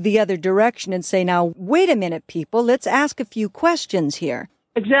dig the other direction and say, now, wait a minute, people, let's ask a few questions here.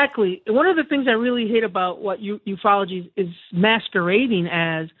 Exactly. One of the things I really hate about what ufology is masquerading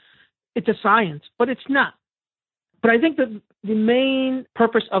as, it's a science, but it's not. But I think that the main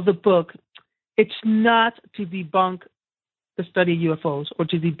purpose of the book, it's not to debunk the study of UFOs or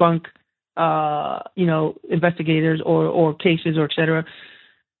to debunk investigators or cases or et cetera.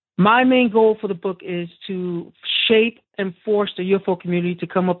 My main goal for the book is to shape and force the UFO community to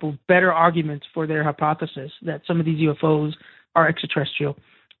come up with better arguments for their hypothesis that some of these UFOs are extraterrestrial.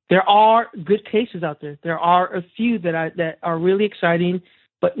 There are good cases out there. There are a few that are really exciting,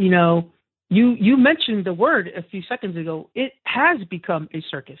 but you mentioned the word a few seconds ago. It has become a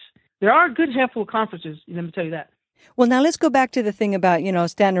circus. There are a good handful of conferences, let me tell you that. Well, now let's go back to the thing about,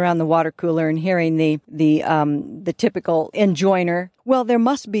 standing around the water cooler and hearing the typical enjoiner. Well, there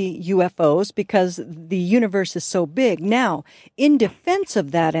must be UFOs because the universe is so big. Now, in defense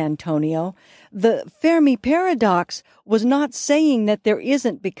of that, Antonio, the Fermi paradox was not saying that there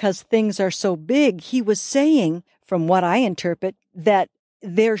isn't because things are so big. He was saying, from what I interpret, that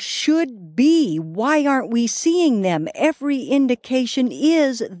there should be. Why aren't we seeing them? Every indication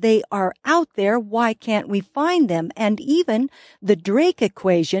is they are out there. Why can't we find them? And even the Drake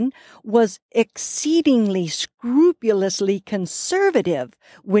equation was exceedingly scrupulously conservative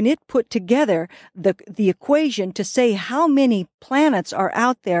when it put together the equation to say how many planets are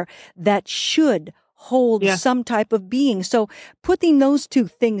out there that should hold some type of being. So putting those two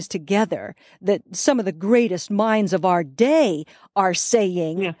things together, that some of the greatest minds of our day are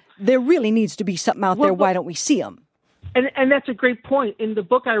saying there really needs to be something out there. Why don't we see them? And that's a great point. In the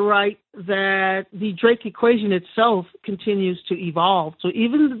book, I write that the Drake equation itself continues to evolve. So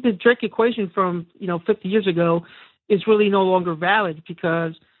even the Drake equation from 50 years ago is really no longer valid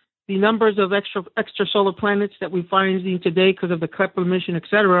because the numbers of extrasolar planets that we find today because of the Kepler mission, et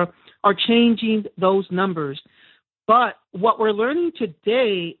cetera, are changing those numbers. But what we're learning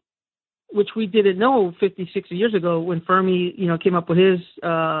today, which we didn't know 50, 60 years ago when Fermi, came up with his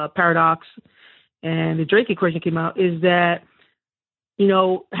paradox and the Drake equation came out, is that,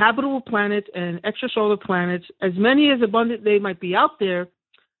 habitable planets and extrasolar planets, as many as abundant they might be out there,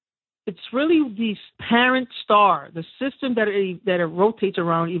 it's really the parent star, the system that it rotates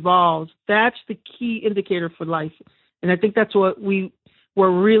around, evolves. That's the key indicator for life. And I think that's what we're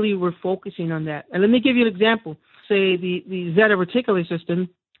focusing on that. And let me give you an example. Say the Zeta Reticuli system,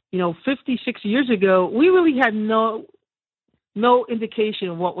 56 years ago, we really had no indication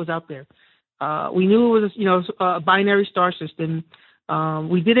of what was out there. We knew it was, a binary star system.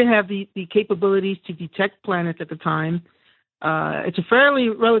 We didn't have the capabilities to detect planets at the time. It's a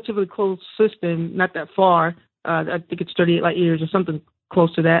relatively close system, not that far. I think it's 38 light years or something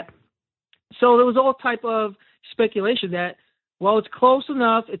close to that. So there was all type of speculation that, well, it's close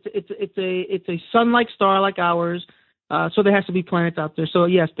enough. It's a sun-like star like ours, so there has to be planets out there. So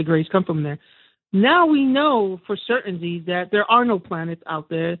yes, the grays come from there. Now we know for certainty that there are no planets out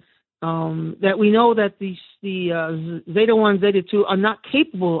there. That we know that the Zeta 1, Zeta 2 are not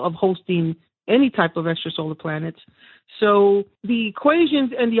capable of hosting any type of extrasolar planets. So the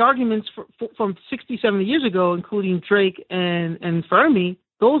equations and the arguments from 60, 70 years ago, including Drake and Fermi,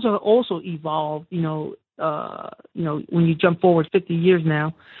 those are also evolved, when you jump forward 50 years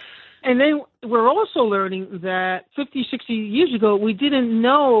now. And then we're also learning that 50, 60 years ago, we didn't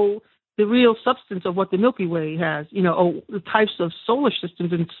know the real substance of what the Milky Way has, the types of solar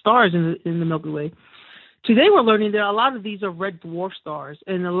systems and stars in the Milky Way. Today we're learning that a lot of these are red dwarf stars,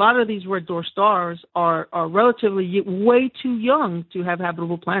 and a lot of these red dwarf stars are relatively way too young to have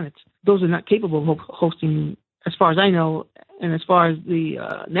habitable planets. Those are not capable of hosting, as far as I know, and as far as the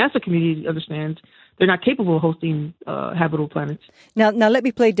NASA community understands, they're not capable of hosting habitable planets. Now let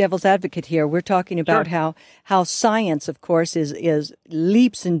me play devil's advocate here. We're talking about how science, of course, is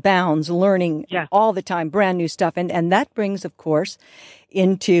leaps and bounds, learning all the time, brand new stuff. And that brings, of course,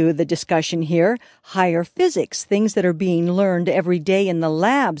 into the discussion here, higher physics, things that are being learned every day in the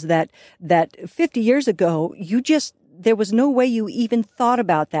labs that 50 years ago, there was no way you even thought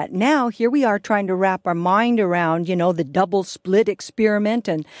about that. Now, here we are trying to wrap our mind around, the double split experiment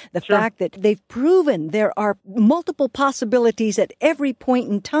and the fact that they've proven there are multiple possibilities at every point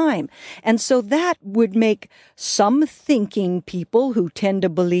in time. And so that would make some thinking people who tend to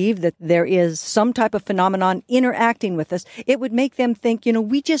believe that there is some type of phenomenon interacting with us, it would make them think,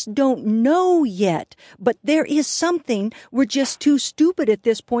 we just don't know yet. But there is something. We're just too stupid at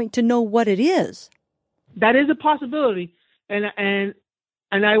this point to know what it is. That is a possibility, and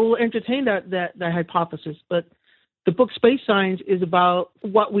I will entertain that hypothesis. But the book Space Science is about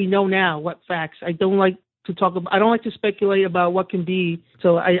what we know now, what facts. I don't like to speculate about what can be.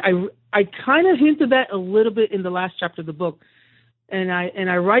 So I kind of hinted that a little bit in the last chapter of the book, and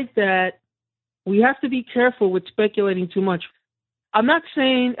I write that we have to be careful with speculating too much. I'm not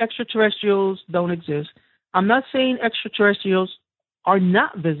saying extraterrestrials don't exist. I'm not saying extraterrestrials are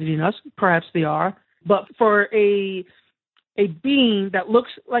not visiting us. Perhaps they are. But for a being that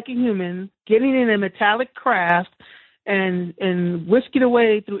looks like a human, getting in a metallic craft and whisking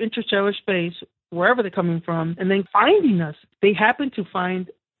away through interstellar space, wherever they're coming from, and then finding us, they happen to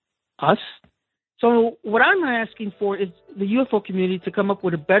find us. So what I'm asking for is the UFO community to come up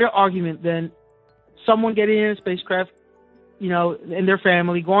with a better argument than someone getting in a spacecraft, and their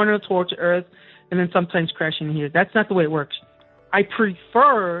family, going on a tour to Earth, and then sometimes crashing here. That's not the way it works. I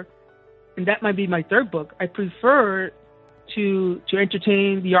prefer, and that might be my third book, I prefer to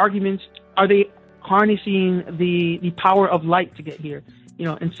entertain the arguments. Are they harnessing the power of light to get here,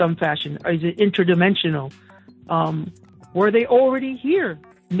 in some fashion? Or is it interdimensional? Were they already here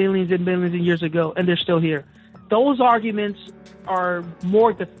millions and millions of years ago, and they're still here? Those arguments are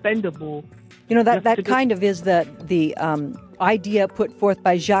more defendable. That kind of is the idea put forth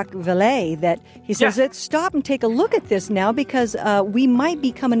by Jacques Vallée, that he says, let's stop and take a look at this now, because we might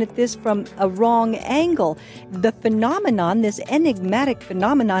be coming at this from a wrong angle. The phenomenon, this enigmatic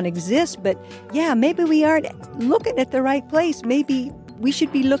phenomenon exists, but maybe we aren't looking at the right place. Maybe we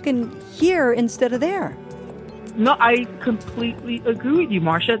should be looking here instead of there. No, I completely agree with you,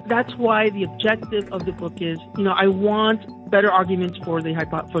 Marsha. That's why the objective of the book is, I want better arguments for this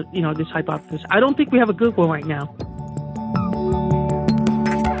hypothesis. I don't think we have a good one right now.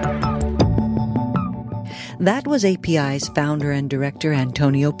 That was API's founder and director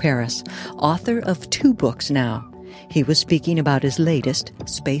Antonio Paris, author of 2 books now. He was speaking about his latest,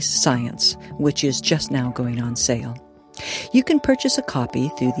 Space Science, which is just now going on sale. You can purchase a copy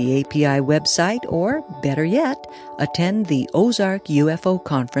through the API website, or, better yet, attend the Ozark UFO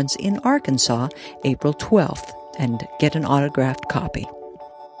Conference in Arkansas, April 12th, and get an autographed copy.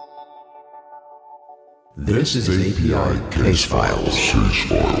 This is API Case Files.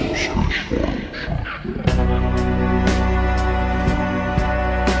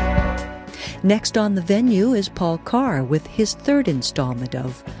 Next on the venue is Paul Carr with his 3rd installment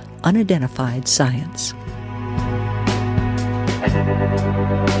of Unidentified Science.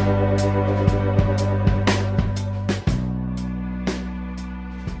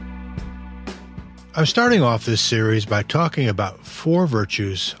 I'm starting off this series by talking about 4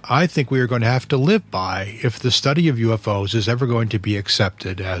 virtues I think we are going to have to live by if the study of UFOs is ever going to be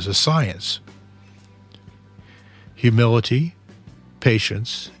accepted as a science. Humility,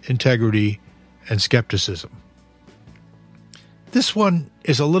 patience, integrity, and skepticism. This one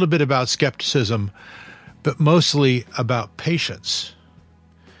is a little bit about skepticism, but mostly about patience.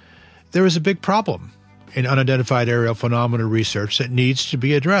 there is a big problem in unidentified aerial phenomena research that needs to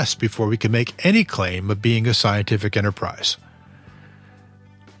be addressed before we can make any claim of being a scientific enterprise.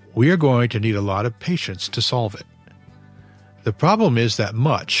 We are going to need a lot of patience to solve it. The problem is that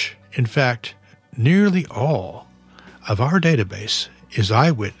much, in fact, nearly all, of our database is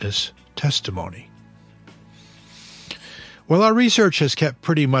eyewitness testimony. While our research has kept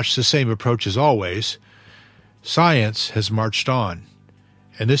pretty much the same approach as always, science has marched on,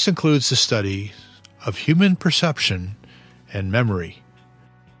 and this includes the study of human perception and memory.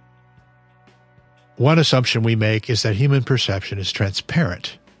 One assumption we make is that human perception is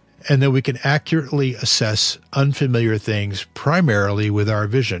transparent, and that we can accurately assess unfamiliar things primarily with our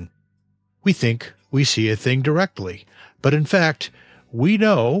vision. We think we see a thing directly, but in fact, we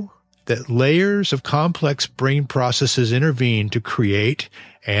know that layers of complex brain processes intervene to create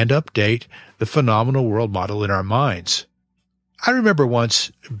and update the phenomenal world model in our minds. I remember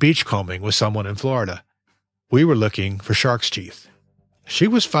once beachcombing with someone in Florida. We were looking for shark's teeth. She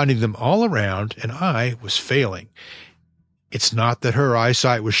was finding them all around, and I was failing. It's not that her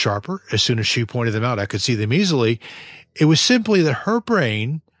eyesight was sharper. As soon as she pointed them out, I could see them easily. It was simply that her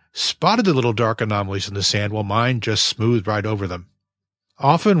brain spotted the little dark anomalies in the sand while mine just smoothed right over them.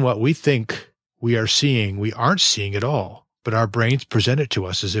 Often what we think we are seeing, we aren't seeing at all, but our brains present it to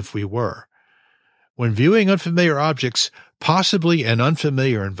us as if we were. When viewing unfamiliar objects, possibly in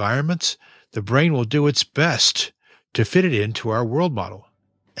unfamiliar environments, the brain will do its best to fit it into our world model.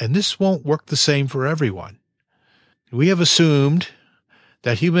 And this won't work the same for everyone. We have assumed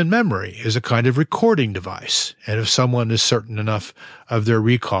that human memory is a kind of recording device, and if someone is certain enough of their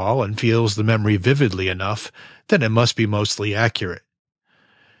recall and feels the memory vividly enough, then it must be mostly accurate.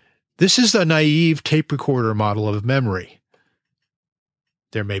 This is the naive tape recorder model of memory.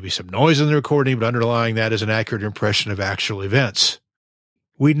 There may be some noise in the recording, but underlying that is an accurate impression of actual events.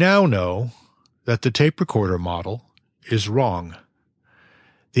 We now know that the tape recorder model is wrong.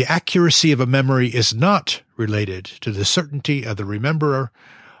 The accuracy of a memory is not related to the certainty of the rememberer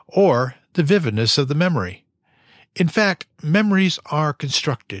or the vividness of the memory. In fact, memories are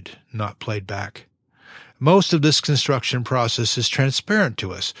constructed, not played back. Most of this construction process is transparent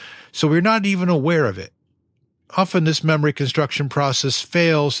to us, so we're not even aware of it. Often this memory construction process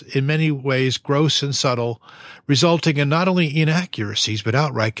fails in many ways gross and subtle, resulting in not only inaccuracies but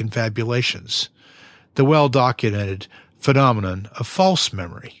outright confabulations. The well-documented phenomenon of false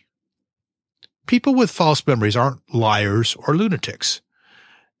memory. People with false memories aren't liars or lunatics.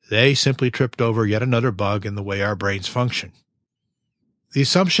 They simply tripped over yet another bug in the way our brains function. The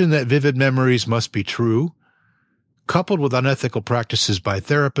assumption that vivid memories must be true, coupled with unethical practices by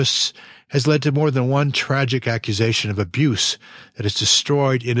therapists, has led to more than one tragic accusation of abuse that has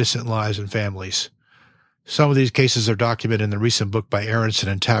destroyed innocent lives and families. Some of these cases are documented in the recent book by Aronson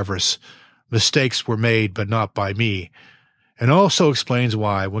and Tavris, Mistakes Were Made But Not By Me, and also explains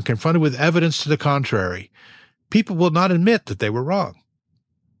why, when confronted with evidence to the contrary, people will not admit that they were wrong.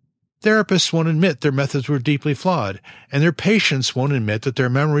 Therapists won't admit their methods were deeply flawed, and their patients won't admit that their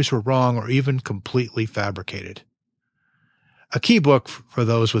memories were wrong or even completely fabricated. A key book for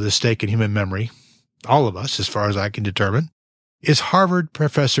those with a stake in human memory, all of us as far as I can determine, is Harvard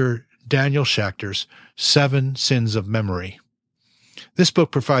professor Daniel Schachter's 7 Sins of Memory. This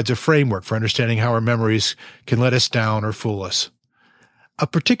book provides a framework for understanding how our memories can let us down or fool us.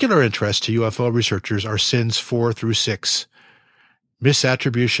 Of particular interest to UFO researchers are sins 4 through 6,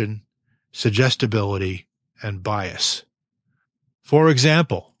 misattribution, suggestibility, and bias. For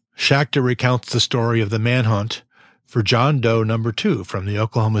example, Schachter recounts the story of the manhunt for John Doe No. 2 from the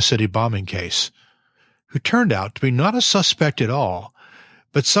Oklahoma City bombing case, who turned out to be not a suspect at all,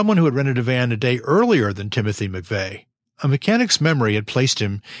 but someone who had rented a van a day earlier than Timothy McVeigh. A mechanic's memory had placed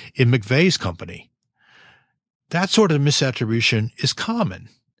him in McVeigh's company. That sort of misattribution is common,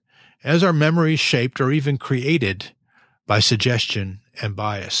 as are memories shaped or even created by suggestion and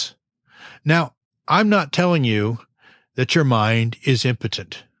bias. Now, I'm not telling you that your mind is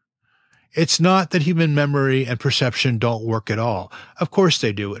impotent. It's not that human memory and perception don't work at all. Of course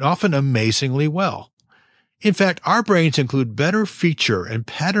they do, and often amazingly well. In fact, our brains include better feature and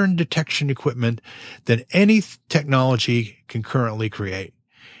pattern detection equipment than any technology can currently create.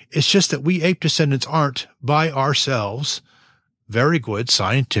 It's just that we ape descendants aren't, by ourselves, very good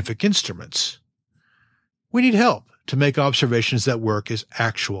scientific instruments. We need help to make observations that work as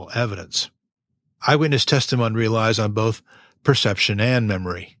actual evidence. Eyewitness testimony relies on both perception and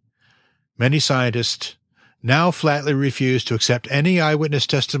memory. Many scientists now flatly refuse to accept any eyewitness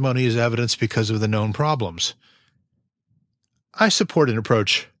testimony as evidence because of the known problems. I support an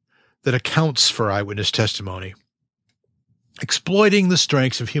approach that accounts for eyewitness testimony. exploiting the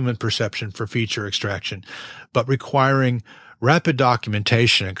strengths of human perception for feature extraction, but requiring rapid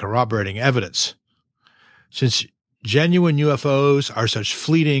documentation and corroborating evidence. Since genuine UFOs are such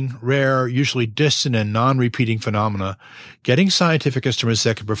fleeting, rare, usually distant and non-repeating phenomena, getting scientific instruments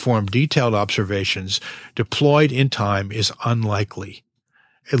that can perform detailed observations deployed in time is unlikely,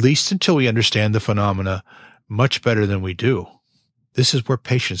 at least until we understand the phenomena much better than we do. This is where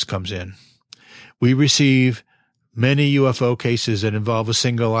patience comes in. We receive many UFO cases that involve a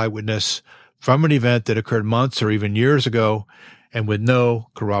single eyewitness from an event that occurred months or even years ago and with no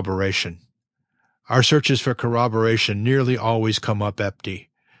corroboration. Our searches for corroboration nearly always come up empty.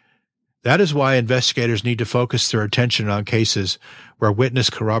 That is why investigators need to focus their attention on cases where witness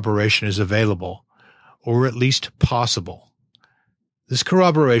corroboration is available, or at least possible. This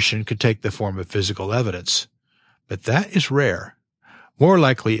corroboration could take the form of physical evidence, but that is rare. More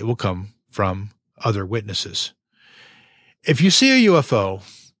likely it will come from other witnesses. If you see a UFO,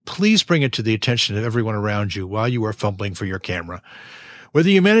 please bring it to the attention of everyone around you while you are fumbling for your camera.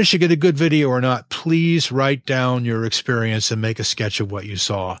 Whether you manage to get a good video or not, please write down your experience and make a sketch of what you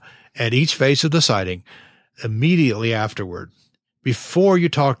saw at each phase of the sighting immediately afterward, before you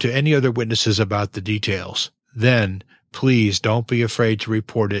talk to any other witnesses about the details. Then, please don't be afraid to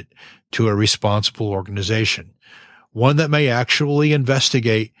report it to a responsible organization, one that may actually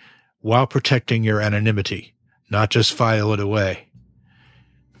investigate while protecting your anonymity, not just file it away.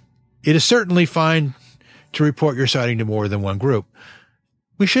 It is certainly fine to report your sighting to more than one group.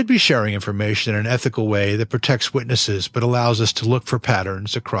 We should be sharing information in an ethical way that protects witnesses but allows us to look for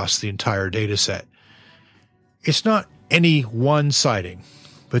patterns across the entire data set. It's not any one sighting,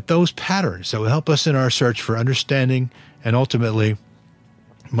 but those patterns that will help us in our search for understanding and ultimately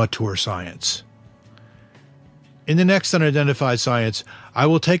mature science. In the next Unidentified Science, I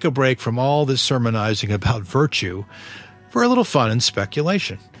will take a break from all this sermonizing about virtue for a little fun and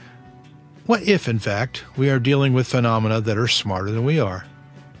speculation. What if, in fact, we are dealing with phenomena that are smarter than we are?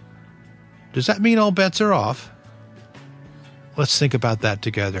 Does that mean all bets are off? Let's think about that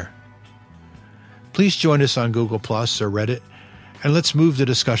together. Please join us on Google Plus or Reddit, and let's move the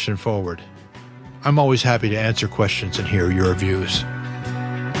discussion forward. I'm always happy to answer questions and hear your views.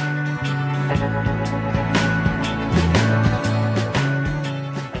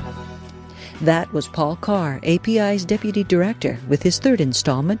 That was Paul Carr, API's Deputy Director, with his third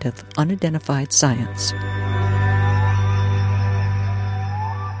installment of Unidentified Science.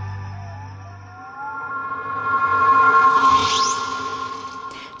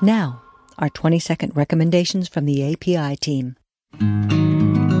 Now, our 20-second recommendations from the API team.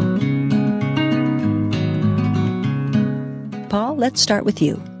 Paul, let's start with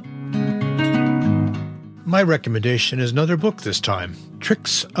you. My recommendation is another book this time,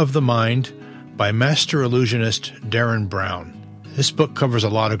 Tricks of the Mind by Master Illusionist Darren Brown. This book covers a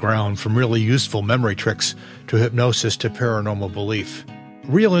lot of ground, from really useful memory tricks to hypnosis to paranormal belief.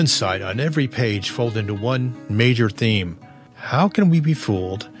 Real insight on every page fold into one major theme. How can we be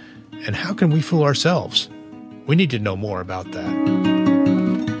fooled, and how can we fool ourselves? We need to know more about that.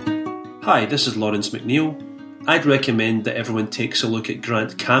 Hi, this is Lawrence McNeil. I'd recommend that everyone takes a look at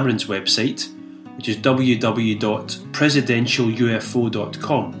Grant Cameron's website, which is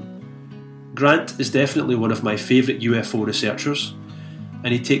www.presidentialufo.com. Grant is definitely one of my favourite UFO researchers,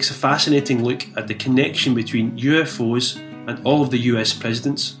 and he takes a fascinating look at the connection between UFOs and all of the US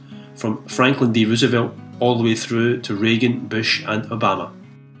presidents, from Franklin D. Roosevelt all the way through to Reagan, Bush and Obama.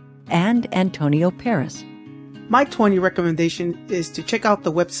 And Antonio Paris. My 20 recommendation is to check out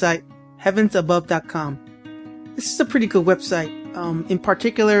the website heavensabove.com. This is a pretty good website, in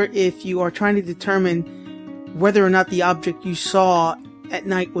particular if you are trying to determine whether or not the object you saw at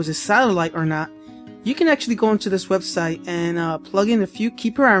night was a satellite or not. You can actually go into this website and plug in a few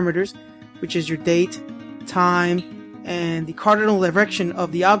key parameters, which is your date, time, and the cardinal direction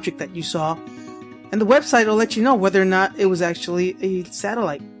of the object that you saw. And the website will let you know whether or not it was actually a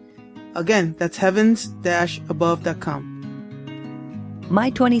satellite. Again, that's heavens-above.com. My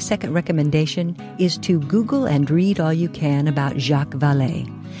 20-second recommendation is to Google and read all you can about Jacques Vallée.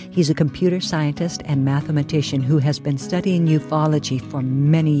 He's a computer scientist and mathematician who has been studying ufology for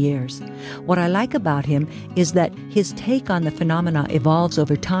many years. What I like about him is that his take on the phenomena evolves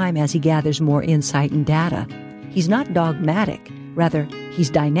over time as he gathers more insight and data. He's not dogmatic, rather, he's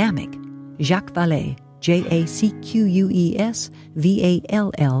dynamic. Jacques Vallée,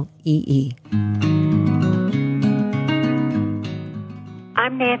 JACQUES-VALLEE.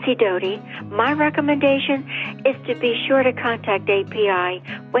 I'm Nancy Doty. My recommendation is to be sure to contact API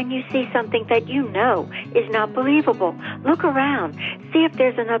when you see something that you know is not believable. Look around. See if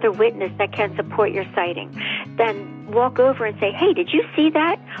there's another witness that can support your sighting. Then walk over and say, hey, did you see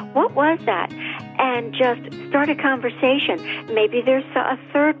that? What was that? And just start a conversation. Maybe there's a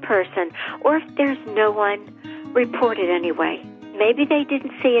third person, or if there's no one, report it anyway. Maybe they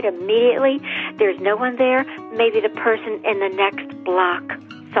didn't see it immediately. There's no one there. Maybe the person in the next block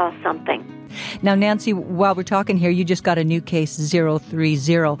saw something. Now, Nancy, while we're talking here, you just got a new case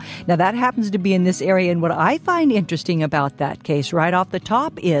 030. Now, that happens to be in this area. And what I find interesting about that case right off the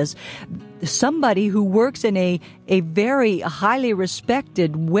top is somebody who works in a very highly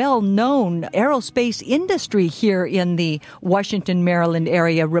respected, well-known aerospace industry here in the Washington, Maryland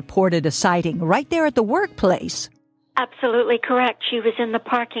area reported a sighting right there at the workplace. Absolutely correct. She was in the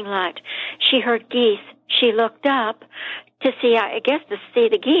parking lot. She heard geese. She looked up to see, to see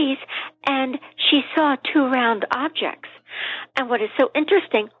the geese, and she saw two round objects. And what is so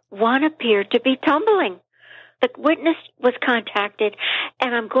interesting, one appeared to be tumbling. The witness was contacted,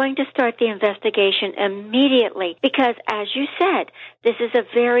 and I'm going to start the investigation immediately because, as you said, this is a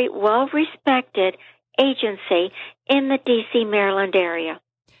very well-respected agency in the D.C., Maryland area.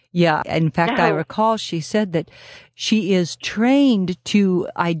 Yeah. In fact, I recall she said that she is trained to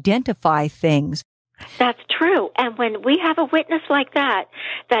identify things. That's true. And when we have a witness like that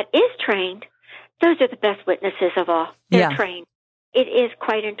is trained, those are the best witnesses of all. They're trained. It is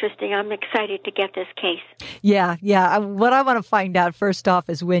quite interesting. I'm excited to get this case. Yeah. What I want to find out first off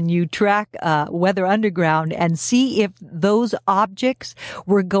is when you track Weather Underground and see if those objects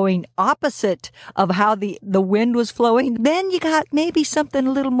were going opposite of how the wind was flowing, then you got maybe something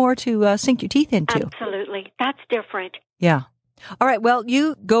a little more to sink your teeth into. Absolutely. That's different. Yeah. All right. Well,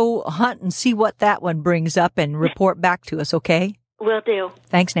 you go hunt and see what that one brings up and report back to us, okay? Will do.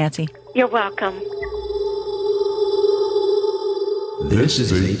 Thanks, Nancy. You're welcome. This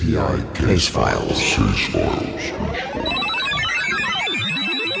is API Case Files.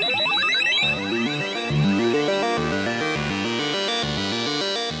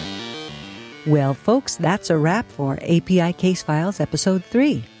 Well, folks, that's a wrap for API Case Files Episode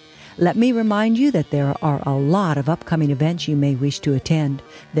 3. Let me remind you that there are a lot of upcoming events you may wish to attend.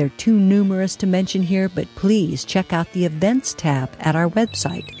 They're too numerous to mention here, but please check out the Events tab at our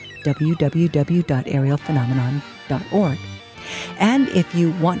website, www.aerialphenomenon.org. And if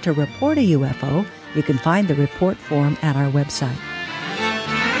you want to report a UFO, you can find the report form at our website.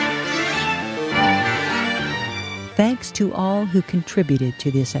 Thanks to all who contributed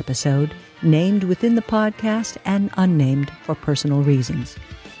to this episode, named within the podcast and unnamed for personal reasons.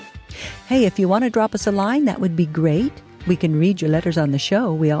 Hey, if you want to drop us a line, that would be great. We can read your letters on the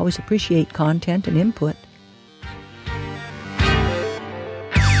show. We always appreciate content and input.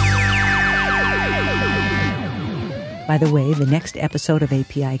 By the way, the next episode of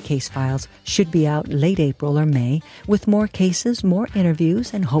API Case Files should be out late April or May with more cases, more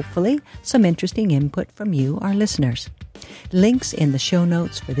interviews, and hopefully some interesting input from you, our listeners. Links in the show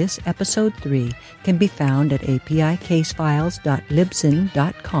notes for this episode 3 can be found at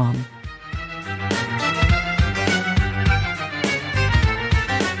apicasefiles.libsyn.com.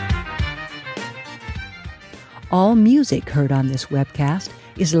 All music heard on this webcast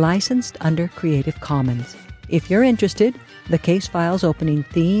is licensed under Creative Commons. If you're interested, the Case Files opening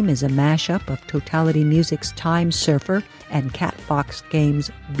theme is a mashup of Totality Music's Time Surfer and Catbox Games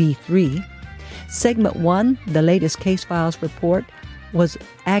B3. Segment 1, the latest Case Files report, was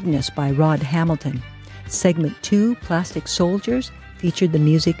Agnes by Rod Hamilton. Segment 2, Plastic Soldiers, featured the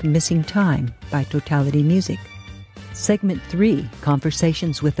music Missing Time by Totality Music. Segment 3,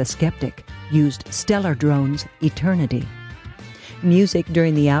 Conversations with a Skeptic, used Stellar Drone's Eternity. Music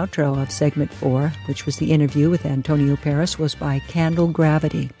during the outro of Segment 4, which was the interview with Antonio Paris, was by Candle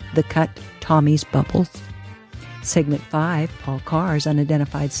Gravity, the cut Tommy's Bubbles. Segment 5, Paul Carr's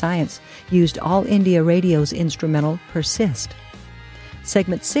Unidentified Science, used All India Radio's instrumental Persist.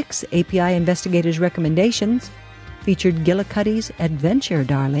 Segment 6, API Investigators Recommendations, featured Gillicuddy's Adventure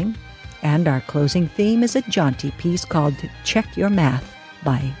Darling, and our closing theme is a jaunty piece called Check Your Math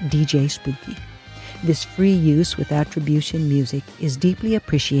by DJ Spooky. This free use with attribution music is deeply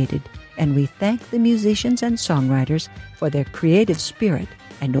appreciated, and we thank the musicians and songwriters for their creative spirit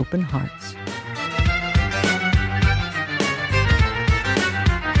and open hearts.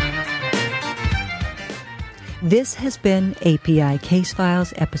 This has been API Case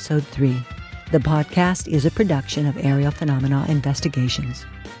Files Episode 3. The podcast is a production of Aerial Phenomena Investigations.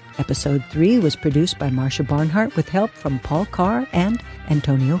 Episode 3 was produced by Marsha Barnhart with help from Paul Carr and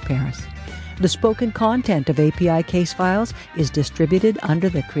Antonio Paris. The spoken content of API Case Files is distributed under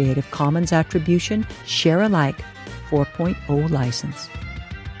the Creative Commons Attribution Share Alike 4.0 license.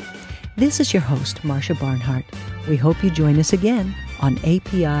 This is your host, Marsha Barnhart. We hope you join us again on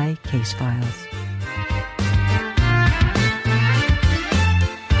API Case Files.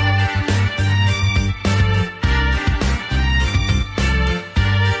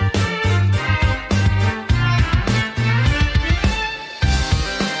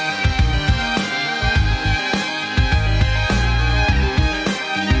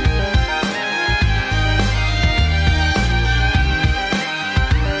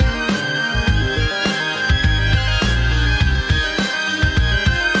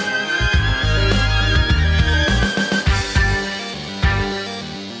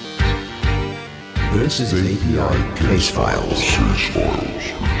 This is API Case Files.